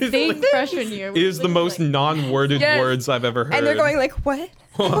and I's It is thing like- freshman year. It is the most non-worded Yes. words I've ever heard. And they're going like, what?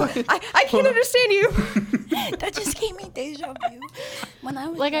 I can't understand you. That just gave me deja vu. When I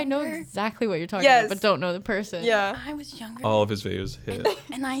was like I know younger, exactly what you're talking Yes. about, but don't know the person. Yeah. I was younger. All of his videos hit.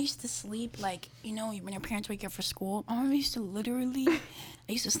 And I used to sleep like, you know, when your parents wake up for school. My mom used to literally,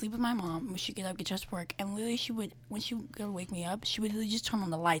 I used to sleep with my mom when she'd get up, get dressed for work, and literally when she would go to wake me up, she would literally just turn on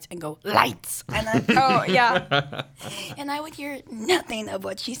the lights and go, lights! And Oh, yeah. I would hear nothing of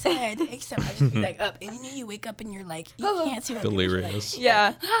what she said, except I just be like up. And you know, you wake up and you're like, you can't see what Delirious.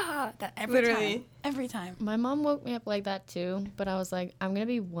 Yeah. that every Literally. time. Every time. My mom woke me up like that too, but I was like, I'm gonna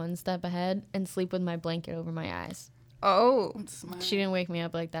be one step ahead and sleep with my blanket over my eyes. Oh. Smart. She didn't wake me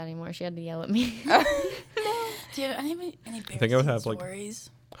up like that anymore. She had to yell at me. Do you have any embarrassing think I would have, like- stories?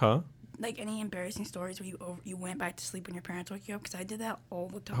 Huh? Like any embarrassing stories where you went back to sleep when your parents woke you up? Because I did that all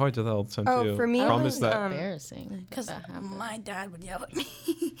the time. Oh, I did that all the time Oh, too. for me, it Problem was, is that Embarrassing. Because that happened. my dad would yell at me.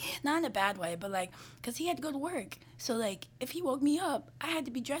 Not in a bad way, but like, because he had to go to work. So, like, if he woke me up, I had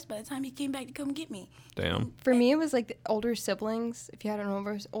to be dressed by the time he came back to come get me. damn. For me, it was like the older siblings. If you had an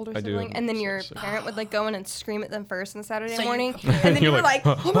older I do sibling, have and then older your siblings. parent would like go in and scream at them first on Saturday So you- morning, and then you You're were like,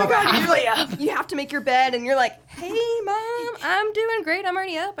 like, "Oh my god!" I'm You're like, up. you have to make your bed, and you're like, "Hey, mom, I'm doing great. I'm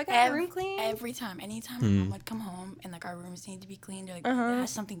already up. I got my room clean." Every time, anytime my mom would come home and like our rooms need to be cleaned, or like it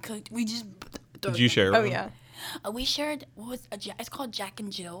has something cooked, we just. Did you share? Oh one? yeah. We shared what was it's called Jack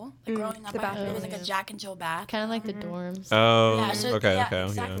and Jill. Like growing up, the it was like bathroom. a Jack and Jill bath. Kind of like the dorms. Oh, Yeah, so, okay, yeah, okay,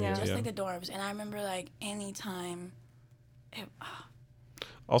 exactly, yeah, just yeah. like the dorms. And I remember like anytime.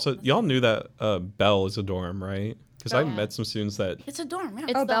 Also, y'all knew that Bell is a dorm, right? Because I Yeah. met some students that It's a dorm. Yeah.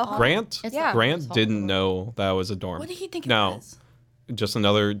 It's Oh, the Bell hall- Grant it's Yeah. the Grant hall didn't dorm. know that was a dorm. What did he think it No. was? Just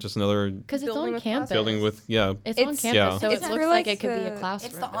another Because it's Building on with campus. classes. building with yeah. It's on It's- campus, Yeah. so It's it for, looks like, like it could be a the- classroom.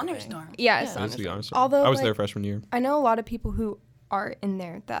 It's the honors building. dorm. Yeah, it's Yeah. Let's be honors. honest. Although, I was there like- freshman year. I know a lot of people who are in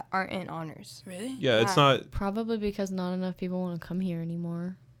there that aren't in honors. Really? Yeah, it's Yeah. not. Probably because not enough people want to come here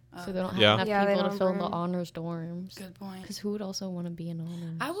anymore. So they don't have Yeah. enough Yeah, they people to don't fill the burn. honors dorms. Good point. Because who would also want to be in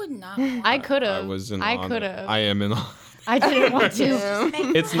honors? I would not. I could I have. was in I honor. could have. I am in. I didn't want to.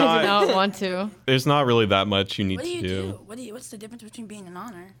 It's I did not. not want to. There's not really that much you need What do to you do. do? What's the difference between being an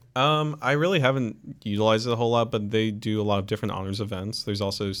honor? I really haven't utilized it a whole lot, but they do a lot of different honors events. There's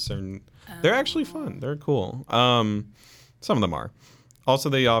also certain. They're actually fun. They're cool. Some of them are. Also,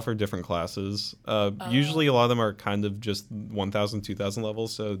 they offer different classes. Usually, a lot of them are kind of just 1,000, 2,000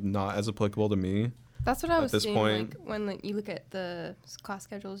 levels, so not as applicable to me. That's what I At was this seeing. point- Like when you look at the class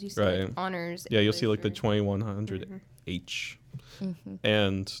schedules, you see Right. like, honors. Yeah, you'll see like the English, 2100H.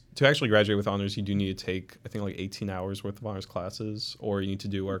 And to actually graduate with honors, you do need to take, I think, like 18 hours worth of honors classes, or you need to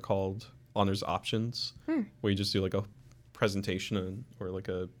do what are called honors options, where you just do like a presentation or like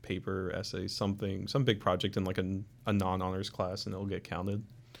a paper, essay, some big project in like a non-honors class, and it'll get counted.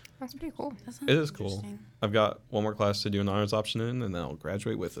 That's pretty cool. That sounds It is cool. interesting. I've got one more class to do an honors option in, and then I'll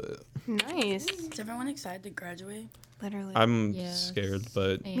graduate with it. Nice. Is everyone excited to graduate? Literally. I'm Yes. scared,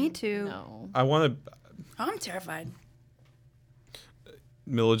 but Me too. No. I want to. Oh, I'm terrified.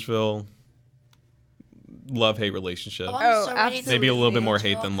 Milledgeville, love-hate relationship. I'm Oh, so ready to absolutely. Maybe a little bit more leave.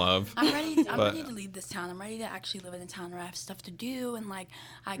 hate than love. I'm ready. I'm But- ready to leave this town. I'm ready to actually live in a town where I have stuff to do and like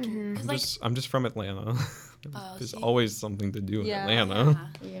I can. Cause I'm just from Atlanta. Oh, There's see? always something to do in Yeah. Atlanta.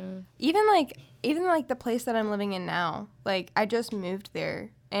 yeah. Yeah. even like the place that I'm living in now, like I just moved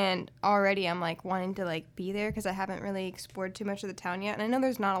there and already I'm like wanting to like be there because I haven't really explored too much of the town yet. And I know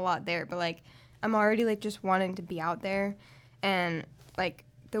there's not a lot there, but like I'm already like just wanting to be out there. And like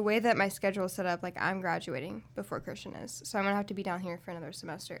the way that my schedule is set up, like I'm graduating before Christian is. So I'm going to have to be down here for another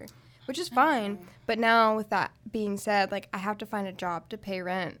semester, which is fine. But now with that being said, like I have to find a job to pay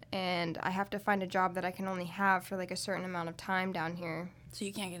rent and I have to find a job that I can only have for like a certain amount of time down here. So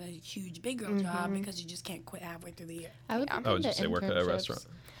you can't get a huge big girl job because you just can't quit halfway through the year. I would I look would into just say work at a internships. restaurant.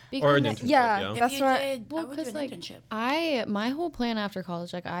 Because Or an internship, Yeah. yeah. That's if you what- did, Well, I would do 'cause, an like, internship. my whole plan after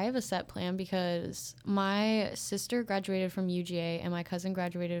college, like I have a set plan because my sister graduated from UGA and my cousin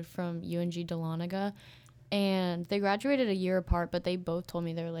graduated from UNG Dahlonega, and they graduated a year apart. But they both told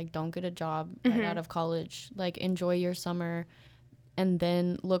me they were like, "Don't get a job right out of college. Like enjoy your summer, and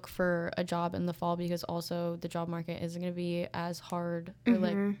then look for a job in the fall because also the job market isn't going to be as hard or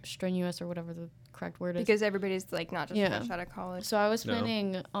like strenuous or whatever the correct word is." Because everybody's like not just Yeah. fresh out of college. So I was No.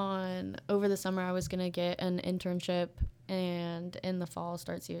 planning on over the summer I was gonna get an internship and in the fall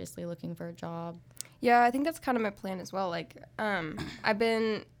start seriously looking for a job. Yeah, I think that's kind of my plan as well. Like,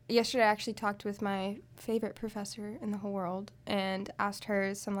 yesterday I actually talked with my favorite professor in the whole world and asked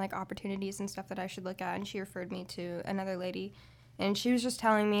her some like opportunities and stuff that I should look at, and she referred me to another lady. And she was just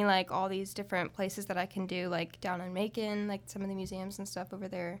telling me like all these different places that I can do, like down in Macon, like some of the museums and stuff over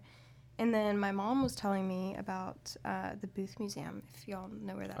there. And then my mom was telling me about the Booth Museum, if y'all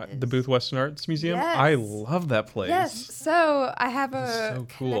know where that is. The Booth Western Arts Museum. Yes. I love that place. Yes, so I have It's a so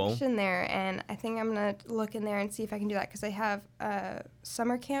cool. connection there, and I think I'm gonna look in there and see if I can do that because they have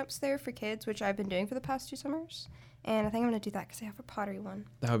summer camps there for kids, which I've been doing for the past 2 summers, and I think I'm gonna do that because they have a pottery one.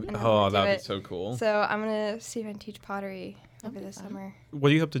 That would be, And I'm gonna do that'd be it. so cool. So I'm gonna see if I can teach pottery over be this fun. summer. What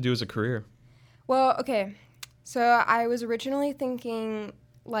do you have to do as a career? Well, okay, so I was originally thinking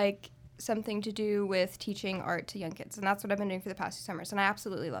like something to do with teaching art to young kids, and that's what I've been doing for the past 2 summers, and I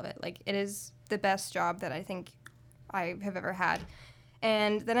absolutely love it. Like, it is the best job that I think I have ever had.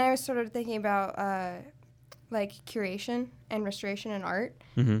 And then I started thinking about like curation and restoration in art,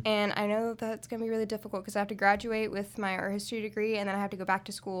 and I know that's going to be really difficult because I have to graduate with my art history degree, and then I have to go back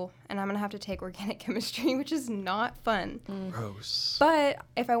to school, and I'm going to have to take organic chemistry, which is not fun. Gross. But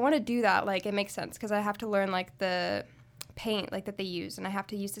if I want to do that, like, it makes sense because I have to learn like the paint like that they use, and I have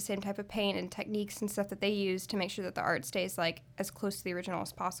to use the same type of paint and techniques and stuff that they use to make sure that the art stays like as close to the original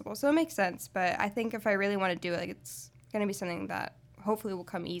as possible. So it makes sense, but I think if I really want to do it, like, it's going to be something that hopefully will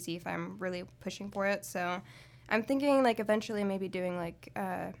come easy if I'm really pushing for it. So I'm thinking like eventually maybe doing like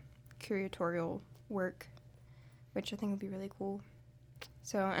curatorial work, which I think would be really cool.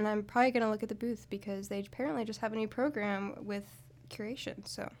 So, and I'm probably going to look at the booth because they apparently just have a new program with curation.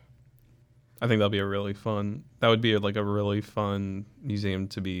 So I think that'll be a really fun. That would be like a really fun museum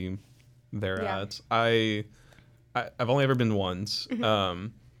to be there Yeah. at. I've only ever been once,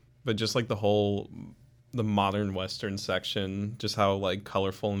 but just like the modern Western section, just how like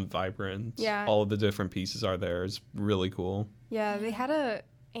colorful and vibrant Yeah. all of the different pieces are there is really cool. yeah, they had a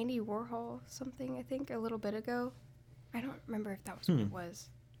Andy Warhol something, I think, a little bit ago. I don't remember if that was what it was.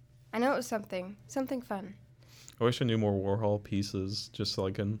 I know it was something fun. I wish I knew more Warhol pieces, just so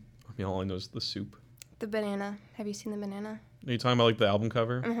I can. I mean, all I know is the soup. The banana. Have you seen the banana? Are you talking about like the album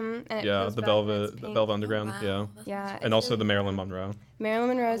cover? Mm-hmm. And Yeah, goes the back and it's Velvet pink. Underground. Wow, Yeah, that's Yeah, and also the Marilyn Monroe. Marilyn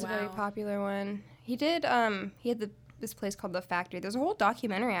Monroe is a very Wow. popular one. He did. He had this place called The Factory. There's a whole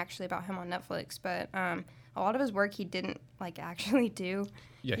documentary actually about him on Netflix. But a lot of his work he didn't like actually do.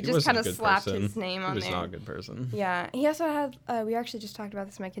 Yeah, He he just wasn't kinda a good slapped person. his name on He was there. not a good person. Yeah. He also had. We actually just talked about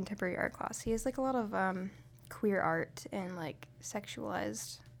this in my contemporary art class. He has like a lot of queer art and like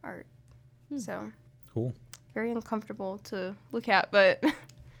sexualized art. So Cool. very uncomfortable to look at, but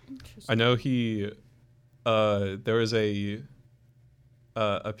I know he. There was a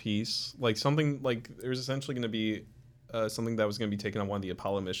piece like something like there was essentially going to be something that was going to be taken on one of the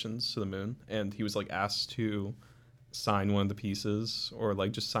Apollo missions to the moon, and he was like asked to sign one of the pieces or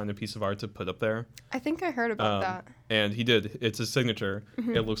like just sign a piece of art to put up there. I think I heard about that. And he did. It's his signature.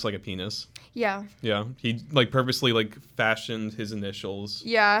 It looks like a penis. Yeah. Yeah, he like purposely like fashioned his initials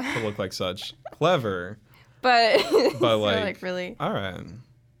Yeah. to look like such. Clever. But But, so, like- really, All right.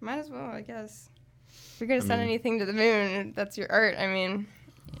 might as well, I guess. If you're gonna I send mean- anything to the moon, that's your art. I mean,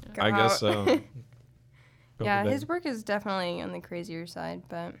 go I guess out. so. Yeah, his work is definitely on the crazier side,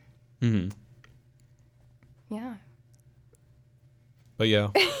 but Hmm. yeah. But yeah,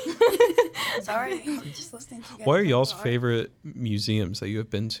 Sorry, I'm just listening to you guys. what are talk y'all's about art. favorite museums that you have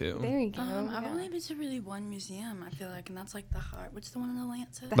been to? There you go. I've yeah. only been to really one museum, I feel like, and that's like the Heart. What's the one in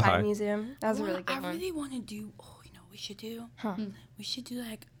Atlanta? The The High High. Museum. That was a really good I one. really want to do. Oh, you know what we should do? Huh. We should do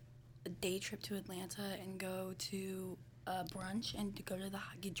like a day trip to Atlanta and go to brunch and to go to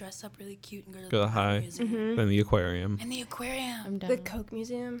get dressed up really cute and go to Go to the the High. Museum Mm-hmm. Then the aquarium, and the aquarium. I'm down. The Coke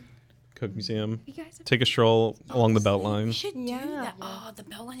Museum. Cook Museum. You guys have Take a stroll along the Honestly, Beltline. We should do Yeah. that. Oh, the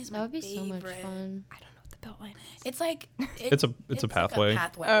Beltline is my That would be favorite. so much fun. I don't know what the Beltline is. It's like It's a pathway. Like a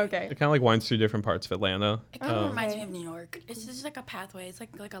pathway. Oh, okay. It kind of like winds through different parts of Atlanta. It kind of reminds me Okay. of New York. It's just like a pathway. It's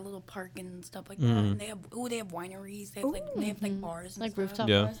like a little park and stuff like Mm-hmm. that. And they have wineries. They have like bars and Like stuff. rooftop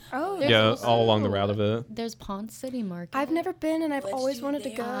Yeah. bars. Oh, There's Yeah, also- all along the route of it. There's Ponce City Market. I've never been, and I've Let's always do wanted to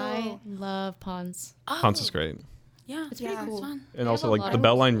there. go. I love Ponce. Oh, Ponce is great. Yeah, It's pretty pretty cool. cool. Fun. And They also have a like lot the of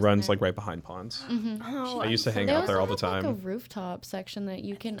Beltline museums runs there. like right behind Ponce. Oh, I used to hang They out there all also the have, time. like a rooftop section that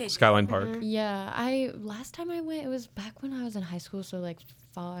you can. they do. Skyline Park. Yeah, last time I went, it was back when I was in high school, so like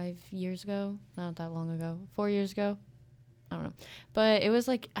 5 years ago, not that long ago, 4 years ago, I don't know, but it was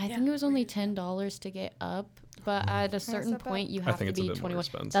like I think it was only $10 to get up, but at a certain not bad. point you I have think to it's a be bit more 21.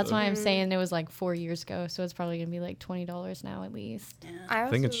 expensive. That's why I'm saying it was like 4 years ago, so it's probably gonna be like $20 now at least. Yeah. I I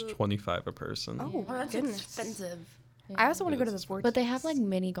think it's also- 25 a person. Oh, Oh, that's goodness. expensive. I also want to go to the It's Vortex. But they have like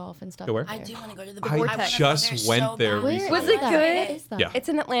mini golf and stuff. Go where? up I there. do want to go to the. I wanna go just went so there bad. recently. Was it good? Where is that? Yeah. It's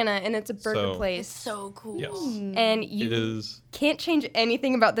in Atlanta, and it's a burger So- It's place. so cool. Yes. And It you is. can't change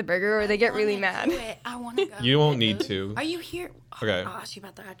anything about the burger, or they get really I mad. wanna do it. I want to go. You won't need to. Are you here? Okay. I'll ask you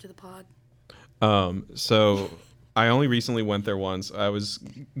about that after the pod. So I only recently went there once. I was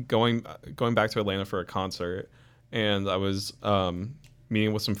going back to Atlanta for a concert, and I was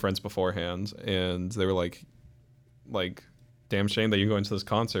meeting with some friends beforehand, and they were like, damn shame that you're going to this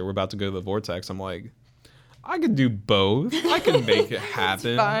concert. We're about to go to the Vortex. I'm like, I could do both. I can make it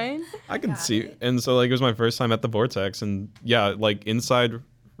happen. Fine. I can see. And so like it was my first time at the Vortex, and yeah, like inside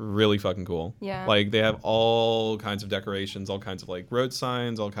really fucking cool. Yeah. Like they have all kinds of decorations, all kinds of like road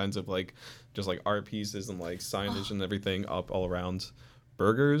signs, all kinds of like just like art pieces and like signage and everything up all around.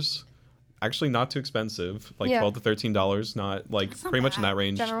 Burgers, actually not too expensive, like Yeah. $12 to $13, not like That's not pretty much in bad. that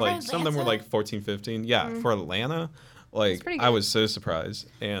range. General. Like some of them were Atlanta? like 14, 15. Yeah, for Atlanta, like pretty I good. was so surprised,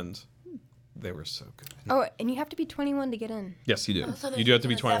 and they were so good. Oh, and you have to be 21 to get in. Yes, you do. Oh, so You there's- do have to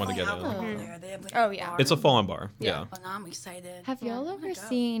be there's 21 to definitely get in. alcohol there. They have, like, Oh, a yeah. bar. It's a full-on bar. Yeah. Yeah. Oh, now I'm excited. Have y'all I wanna ever go.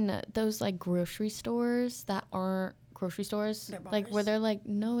 seen those like grocery stores that aren't grocery stores? They're Like where bars? they're like,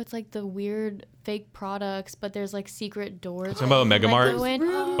 no, it's like the weird fake products, but there's like secret doors. Talking about where you can, like, Megamart? go in.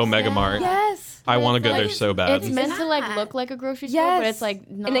 Oh, Megamart. Yes. I But want to it's go like- there so bad. It's meant to like that? look like a grocery store, but Yes. it's like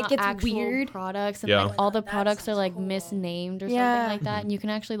not And it gets actual weird. products, and Yeah. like all the That products are sounds like cool. misnamed or Yeah. something like that, and you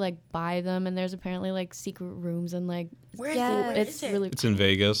can actually like buy them. And there's apparently like secret rooms and like Where is Yeah. it? Where it's is it? really It's in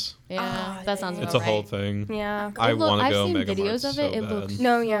Vegas. yeah. Ah, That sounds It's about a whole right. thing. Yeah. I It look- want to I've go seen Megamart videos of so it. It bad. looks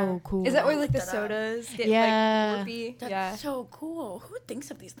No, so yeah. cool. Is that where like the Look that up. sodas get Yeah. like warpy? That's Yeah. so cool. Who thinks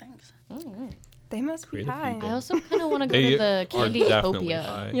of these things? They must be Creative high. people. I also kind of want to go They to the are definitely Candytopia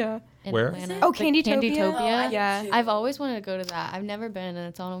high. Yeah. in Where? Atlanta. Oh, The Candytopia? Oh, I do Yeah. too. I've always wanted to go to that. I've never been, and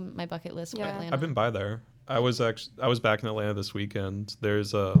it's on my bucket list for Yeah. Atlanta. I've been by there. I was back in Atlanta this weekend.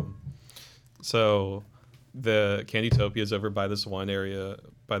 There's so the Candytopia is over by this one area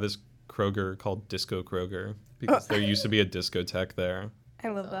by this Kroger called Disco Kroger because there used to be a discotheque there. I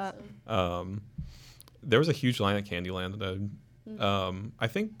love that. There was a huge line at Candyland. And I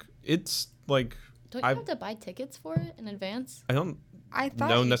think it's like Don't you have to buy tickets for it in advance? I don't I thought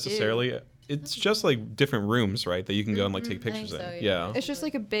know you necessarily. do. It's just like different rooms, right? That you can go and like take I think pictures in. so, Yeah. It's just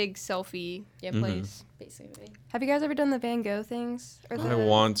like a big selfie place. Basically. Have you guys ever done the Van Gogh things? Or I the...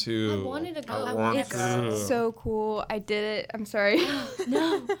 want to. I wanted to go. I want It's to go. so cool. I did it. I'm sorry.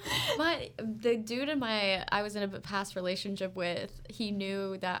 No, the dude I was in a past relationship with, he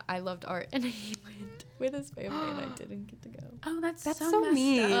knew that I loved art, and he went with his family, and I didn't get to go. Oh, that's That's so so messed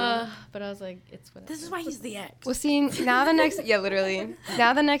mean. up. But I was like, it's whatever. This is why he's the ex. Well, see, now the next, yeah, literally.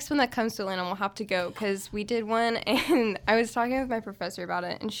 Now the next one that comes to Atlanta, we'll have to go because we did one, and I was talking with my professor about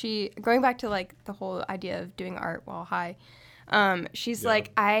it, and going back to like the whole idea of doing art while high, she's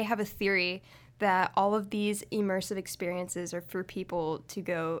like, I have a theory that all of these immersive experiences are for people to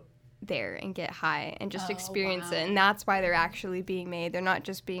go there and get high and just experience it, and that's why they're actually being made. They're not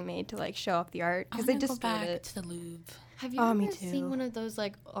just being made to like show off the art because they go distort back it. to the Louvre. Have you Oh, me ever seen too. one of those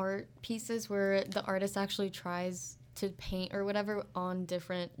like art pieces where the artist actually tries to paint or whatever on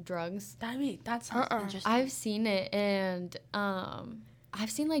different drugs? That sounds interesting. I've seen it, and I've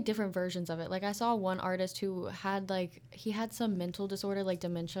seen like different versions of it. Like I saw one artist who had he had some mental disorder, like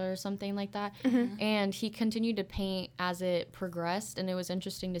dementia or something like that, and he continued to paint as it progressed, and it was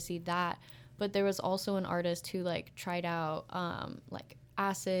interesting to see that. But there was also an artist who like tried out like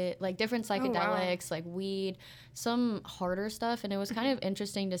acid, like different psychedelics, like weed, some harder stuff, and it was kind of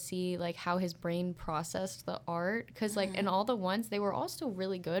interesting to see like how his brain processed the art, because like in all the ones they were all still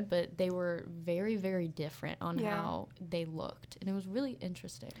really good, but they were very, very different on how they looked, and it was really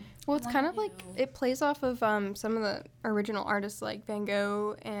interesting. Well, it's kind of like it plays off of some of the original artists like Van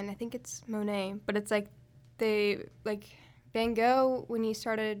Gogh and I think it's Monet, but it's like they like Van Gogh, when he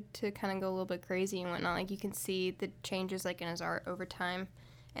started to kind of go a little bit crazy and whatnot, like you can see the changes like in his art over time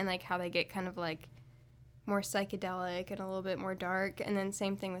and like how they get kind of like more psychedelic and a little bit more dark. And then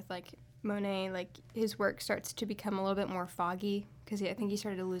same thing with like Monet, like his work starts to become a little bit more foggy because I think he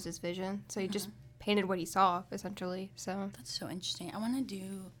started to lose his vision. So he just painted what he saw essentially. So That's so interesting. I want to do.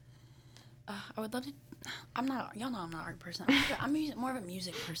 I would love to. Y'all know I'm not an art person. I'm more of a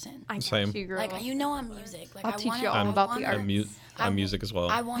music person. I Same. got you, girl. Like I'm music. Like I'll I teach wanna, you all I about the wanna- art. I'm music as well.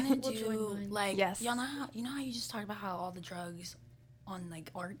 I want to We'll join do mine. like Yes. y'all know how you just talked about how all the drugs on like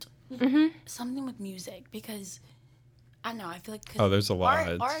art, something with music, because I don't know, I feel like 'cause Oh, there's a lot.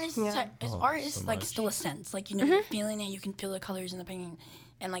 art is Yeah. art is so like much. still a sense, like you're feeling it, you can feel the colors in the painting,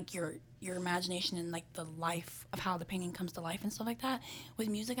 and like your imagination and like the life of how the painting comes to life and stuff like that. With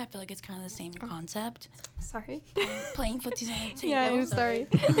music, I feel like it's kind of the same concept. Sorry. Playing footsies on the table. Yeah, I'm sorry.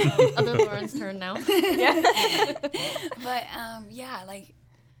 Other Lauren's turn now. But yeah, like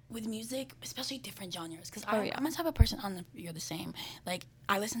with music, especially different genres, because Oh, yeah. I'm a type of person. You're the same. Like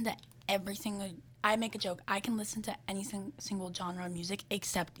I listen to every single. I make a joke. I can listen to any single genre of music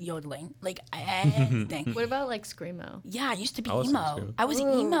except yodeling. Like anything. What about like screamo? Yeah, I used to be I listen emo. to- I was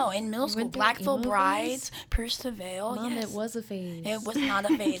emo in middle school. went through Blackville emo Brides, Pierce the Veil. Mom, yes. it was a phase. It was not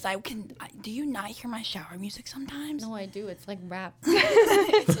a phase. Do you not hear my shower music sometimes? No, I do. It's like rap.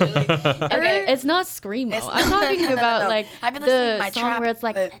 It's literally- Okay, it's not screamo. It's I'm not- talking no, no, about no. like I've been listening to the my song trap, where it's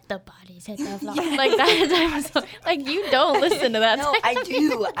like but- "Let the bodies hit the floor," like that type of song. Like you don't listen to that. No, type I of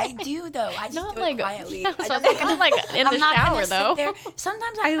do. I do though. I just Not do like it quietly. Yeah, I so just- I'm like in the I'm not shower gonna sit though. there.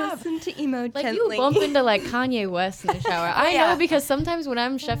 Sometimes I I have. listen to emo Like gently. you bump into like Kanye West in the shower. I yeah. know because sometimes when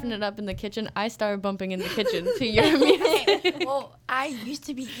I'm chefing it up in the kitchen, I start bumping in the kitchen to your music. Okay, well, I used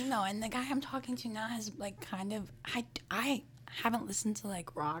to be emo, and the guy I'm talking to now has like kind of. I haven't listened to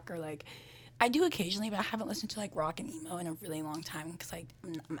like rock or like. I do occasionally, but I haven't listened to like rock and emo in a really long time because like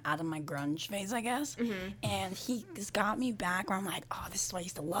I'm out of my grunge phase, I guess. And he just got me back where I'm like, oh, this is why I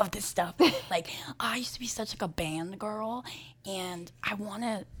used to love this stuff. Like, I used to be such like a band girl, and I want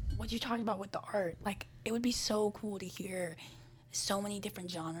to. What you're talking about with the art, like, it would be so cool to hear so many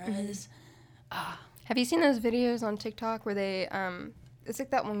different genres. Have you seen those videos on TikTok where they it's like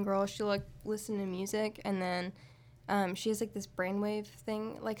that one girl, she'll like listen to music and then she has like this brainwave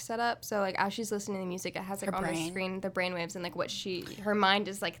thing like set up. So like as she's listening to the music, it has like Her on the brain. screen the brainwaves and like what her mind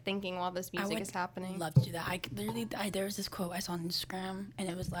is like thinking while this music would is happening. Love to do that. There was this quote I saw on Instagram, and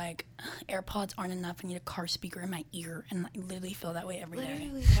it was like, AirPods aren't enough. I need a car speaker in my ear, and I literally feel that way every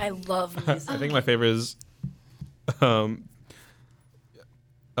day. I love music. I think my favorite is,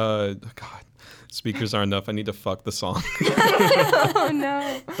 God, speakers aren't enough. I need to fuck the song. Oh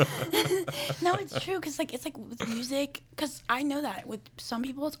no. No, it's true, because like it's like with music, because I know that with some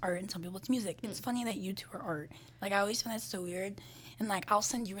people it's art and some people it's music. It's funny that you two are art. Like I always find that so weird, and like I'll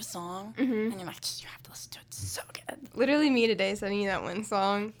send you a song, and you're like, you have to listen to it. It's so good. Literally me today sending you that one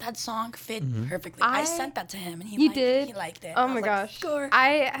song. That song fit perfectly. I- I sent that to him, and You did? He liked it. Oh I my was like, gosh. "Score."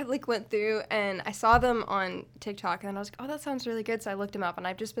 I like went through and I saw them on TikTok and I was like, oh, that sounds really good. So I looked them up and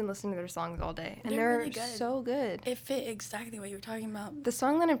I've just been listening to their songs all day. And They're they're really good. so good. It fit exactly what you were talking about. The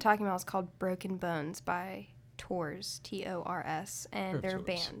song that I'm talking about is called Broken Bones by Tors, Tors, and Heard they're a Tors.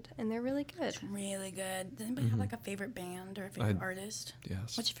 band. And they're really good. Really good. Does anybody have like a favorite band or a favorite artist?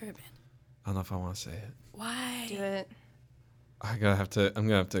 Yes. What's your favorite band? I don't know if I want to say it. Why? Do it. I'm gonna have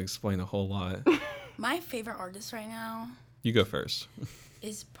to explain a whole lot. My favorite artist right now You go first.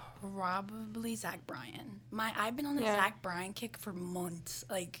 is probably Zach Bryan. I've been on the Yeah. Zach Bryan kick for months.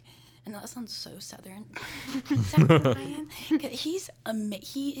 Like, and that sounds so southern. Zach Bryan, 'cause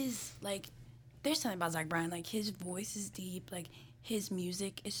he is like, there's something about Zach Bryan. Like his voice is deep. Like his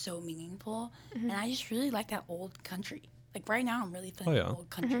music is so meaningful, and I just really like that old country. Like right now, I'm really feeling Oh, yeah. old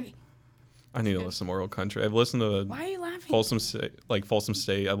country. I need to listen to more old country. I've listened to Why are you laughing? Folsom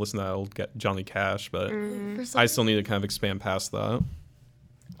State. I listened to that old Johnny Cash, but For some I still need to kind of expand past that.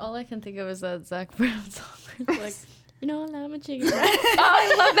 all I can think of is that Zach Brown song. Where it's like, you know, I'm a chicken. Oh,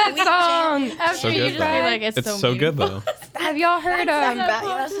 I love that song. After So you good, just though. be like, It's so good meaningful. though. Have y'all heard Zach of?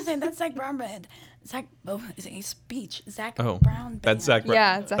 Brown. I was just saying that's Zach Brown band. Zach. Oh, is it a speech? Zach Oh, Brown band. that's Zach.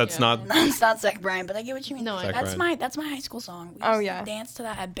 Yeah, it's That's Zach- not. No, it's not Zach Bryan, but I get what you mean. No, Zach that's Bryan. my high school song. We Oh, used yeah. to dance to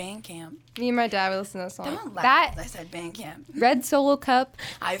that at band camp. Me and my dad would listen to that song. Don't laugh. That 'cause I said band camp. Red Solo Cup.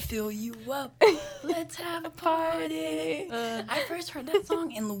 I fill you up. Let's have a party. I first heard that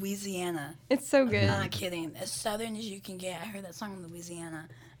song in Louisiana. It's so good. Not kidding. As southern as you can get. I heard that song in Louisiana.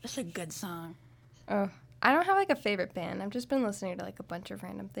 That's a good song. Oh, I don't have like a favorite band. I've just been listening to like a bunch of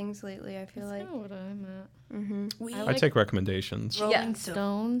random things lately. I feel That's like. kind of what I'm at. We I I like take recommendations. Rolling Yeah.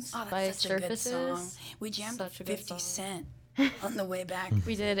 Stones Oh, by that's such a good song. Surfaces. We jammed Such a good 50 song. Cent on the way back.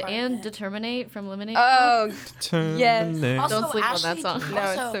 We did, Part of and it. Determinate from Lemonade. Oh, Terminate. Also, Don't sleep on that Ashley song. didn't- No,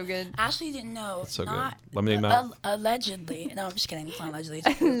 it's also, so good. Ashley didn't know. so good. not, Lemonade Mouth. Allegedly. No, I'm just kidding. It's not allegedly.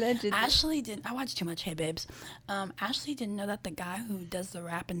 Allegedly. Ashley didn't. I watched too much Hey Babes. Ashley didn't know that the guy who does the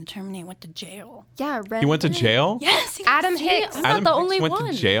rap in The Terminate went to jail. yeah, Red. He went to jail. Yes, he Adam went to jail. Hicks. I'm not Adam the Hicks only went one.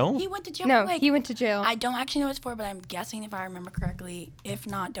 to jail. He went to jail. No, like, he went to jail. I don't actually know what it's for, but I'm guessing if I remember correctly. If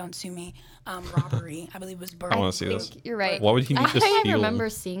not, don't sue me. Robbery. I believe was I burglary. want to see this. You're right. Why would he need I to think I steal? remember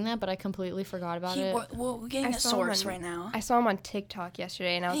seeing that, but I completely forgot about it. Well, we're getting I a saw source him on- right now. I saw him on TikTok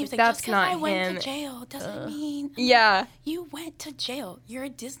yesterday, and I was He like, was like, "That's just 'cause not I went him." to jail doesn't mean Yeah, you went to jail. You're a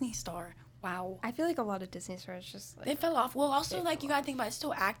Disney star. Wow. I feel like a lot of Disney stars just like They fell off. Well, also, like, you gotta think about it, it's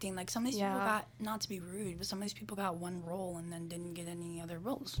still acting. Like, some of these people Yeah. got, not to be rude, but some of these people got one role and then didn't get any other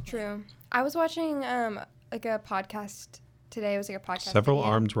roles. true. I was watching like a podcast today. It was like a podcast. Several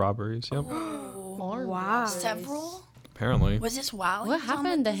video. armed robberies. Yep. Oh. More Wow. robberies. Several? Apparently. Was this while What he was on the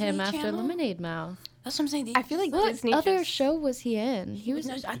happened to Disney him after Channel? Lemonade Mouth? That's what I'm saying. I feel like What Disney other just- show was he in? He was.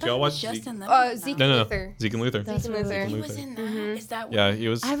 No, I thought y'all he was watch just Zeke? in the. Zeke No, no, Luther. Zeke and Luther. That's Zeke what Luther. He Luther. was in that. Mhm. Is that Yeah, he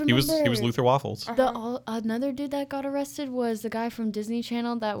was. I He was remember- Luther Waffles. Another dude that got arrested was the guy from Disney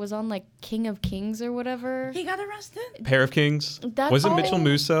Channel that was on like King of Kings or whatever. He got arrested? Pair of Kings. That's Was it all- Mitchell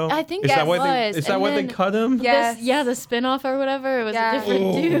Musso? I think is it that why was, they is that and why they then- cut him? Yes. Yeah, the spinoff or whatever. It was Yeah. a different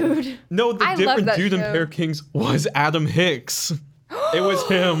Oh. dude. No, the I love different that dude in show. Pair of Kings was Adam Hicks. It was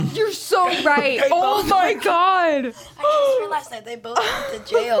him. You're so right. Oh my god. I just realized that they both went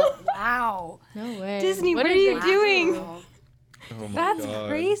to jail. Wow. No way. Disney, what did are you they- doing? Wow. Oh my That's God.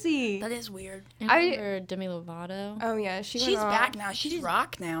 crazy. That is weird. I I- remember Demi Lovato. Oh yeah, she She's went off. back now. She's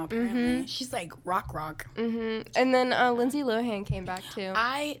rock now, apparently. She's like rock. Mhm. And then Lindsay Lohan came back too.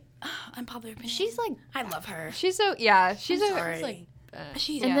 Unpopular opinion. She's like, I love her. She's so yeah. She's I'm a sorry. like,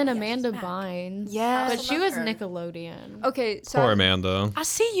 She's and then yeah, she's Amanda back. Bynes. Yes. but I she love was her. Nickelodeon. okay. So Poor Amanda. I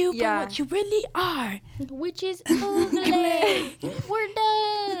see you for Yeah. what you really are. Which is totally. We're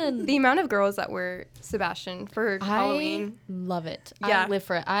done. the amount of girls that were Sebastian for Halloween. I love it. Yeah. I live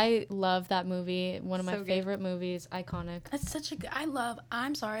for it. I love that movie. One of my So good. favorite movies. Iconic. That's such a good.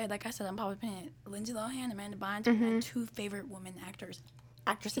 I'm sorry. Like I said, unpopular opinion. Lindsay Lohan, Amanda Bynes are my two favorite women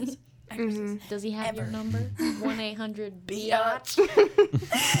actresses. Does he have your Ever. number? 1-800 Biatch.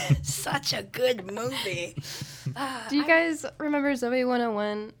 Such a good movie. Do you guys remember Zoe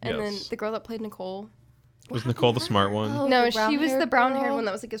 101 and then Yes. the girl that played Nicole? Was Nicole the smart one? Oh, No, the she was the brown-haired brown haired girl? one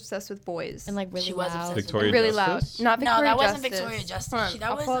that was like obsessed with boys. And like really She was loud. obsessed with Victoria really Justice? loud. Not No, Victoria that wasn't Justice. Victoria Justice. Hold on, She- that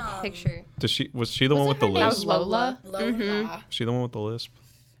I'll was, pull up a picture. Was she the one with the That was lisp? Lola. Lola. She the one with the lisp?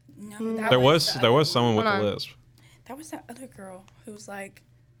 No, There was someone with Hold the on. lisp. That was that other girl who was like,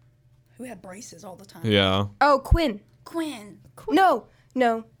 who had braces all the time. Yeah. Oh, Quinn. Quinn. No.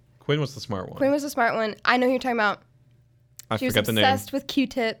 Quinn was the smart one. Quinn was the smart one. I know who you're talking about. She was forget the name. obsessed with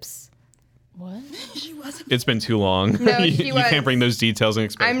Q-tips. What? She wasn't. It's been too long. No, you, she you was. can't bring those details and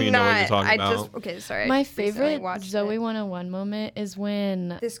expect I'm me to know what you're not. talking about. Okay, sorry. My I recently favorite watched Zoe it. 101 moment is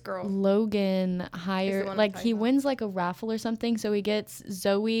when This girl. Logan Is the hired, one I'm like, talking he about. wins like a raffle or something, so he gets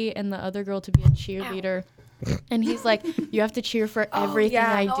Zoe and the other girl to be a cheerleader. And he's like, you have to cheer for everything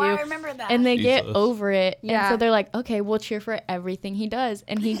yeah. I do. Oh, I remember that. And they Jesus. get over it. And Yeah. so they're like, okay, we'll cheer for everything he does.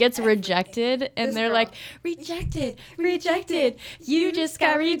 And he gets rejected. And This they're girl. like, rejected, rejected. You just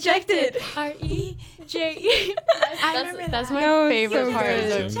got rejected. R-E-J-E. That's my No, favorite so part.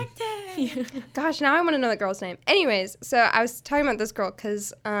 good. of Rejected. Gosh, now I want to know that girl's name. Anyways, so I was talking about this girl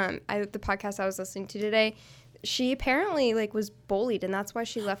because the podcast I was listening to today, she apparently like was bullied, and that's why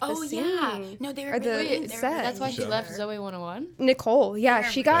she left Oh the scene. yeah. No, they were Or the really, they were set. really That's why she mean left to her. Zoe 101. Nicole, yeah,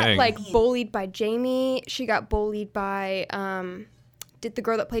 she got Dang. like bullied by Jamie. She got bullied by did the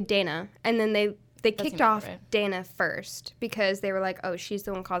girl that played Dana, and then they kicked my off favorite. Dana first because they were like, oh, she's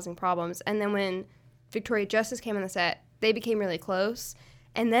the one causing problems. And then when Victoria Justice came on the set, they became really close.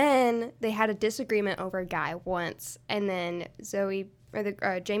 And then they had a disagreement over a guy once, and then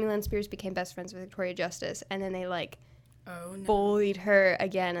Jamie Lynn Spears became best friends with Victoria Justice, and then they like Oh no. bullied her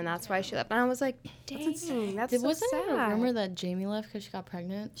again, and that's why she left. And I was like, dang, that's so Wasn't sad. it a rumor that Jamie left because she got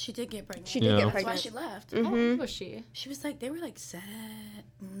pregnant? She did get pregnant. She did Yeah. get That's pregnant. why she left. How old was she? She was like, they were like sad.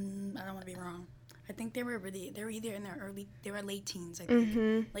 I don't want to be wrong. I think they were either in their late teens. I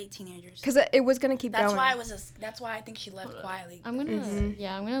think late teenagers. Because it was gonna keep That's going. why that's why I think she left quietly. I'm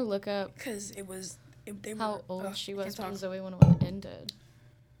gonna look up Because it was. They how were, old she I was can't when talk. Zoe 101 ended.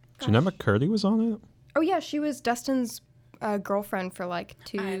 Jeanette McCurdy was on it? Oh yeah, she was Dustin's girlfriend for like I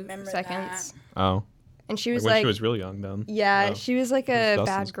 2 remember seconds, Oh. and she Like was when like, she was really young then. yeah, Oh. she was like It a was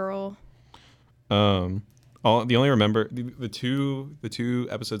bad Dustin's. girl. The only remember the two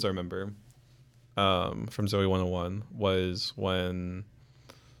episodes I remember from Zoe 101 was when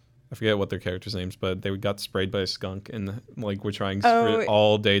I forget what their characters' names, but they got sprayed by a skunk and like were trying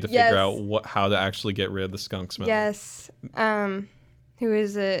all day to yes. figure out how to actually get rid of the skunk smell. Yes. Who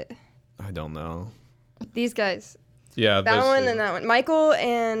is it? I don't know. These guys. Yeah, That those one two. and that one. Michael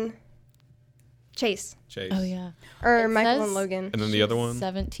and Chase, Chase. Oh yeah. or It Michael says- and Logan. And then the other one.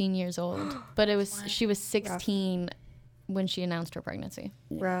 17 years old, but she was 16 when she announced her pregnancy.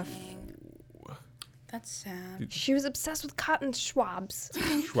 Rough. That's sad. She was obsessed with cotton swabs.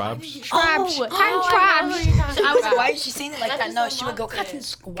 Schwabs. Swabs. Oh, Cotton swabs. I was like, why is she saying it like that? No, she would go cotton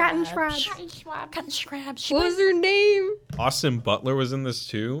squabs. Cotton swabs. Cotton scrabs. She What was her name? Austin Butler was in this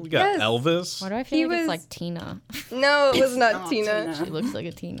too. We got Yes. Elvis. Why do I He feel like was- it's like Tina? No, it was not Oh, Tina. She looks like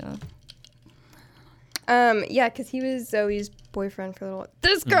a Tina. Yeah, because he was Zoe's boyfriend for a little.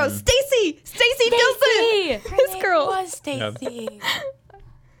 This girl, Stacy Dilson. Her This name girl. was Stacy.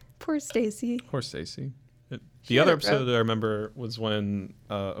 Poor Stacy. Poor Stacy. The She other had it rough. episode I remember was when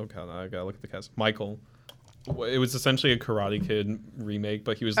I gotta look at the cast. Michael. It was essentially a Karate Kid remake,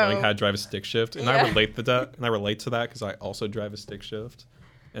 but he was learning Oh. how to drive a stick shift, and Yeah. I relate to that. And I relate to that because I also drive a stick shift,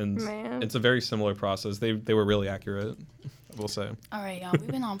 and Man. it's a very similar process. They were really accurate, I will say. All right, y'all. We've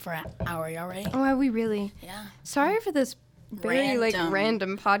been on for an hour. Y'all ready? Oh, are we really? Yeah. Sorry for this very Random.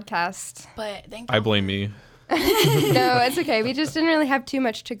 random podcast. But thank I blame me. No, it's okay. We just didn't really have too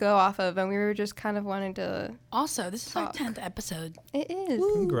much to go off of, and we were just kind of wanting to. Also, this is our Talk. 10th episode. It is.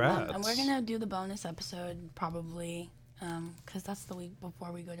 Congrats. And we're going to do the bonus episode probably because that's the week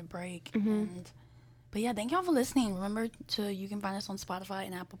before we go to break. But yeah, thank y'all for listening. Remember you can find us on Spotify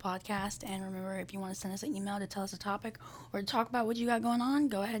and Apple Podcast. And remember, if you want to send us an email to tell us a topic or to talk about what you got going on,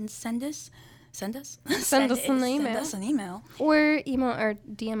 go ahead and send us. Send us an email. Send us an email. Or email or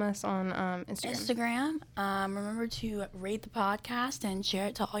DM us on Instagram. Remember to rate the podcast and share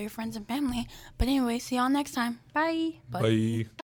it to all your friends and family. But anyway, see y'all next time. Bye. Bye.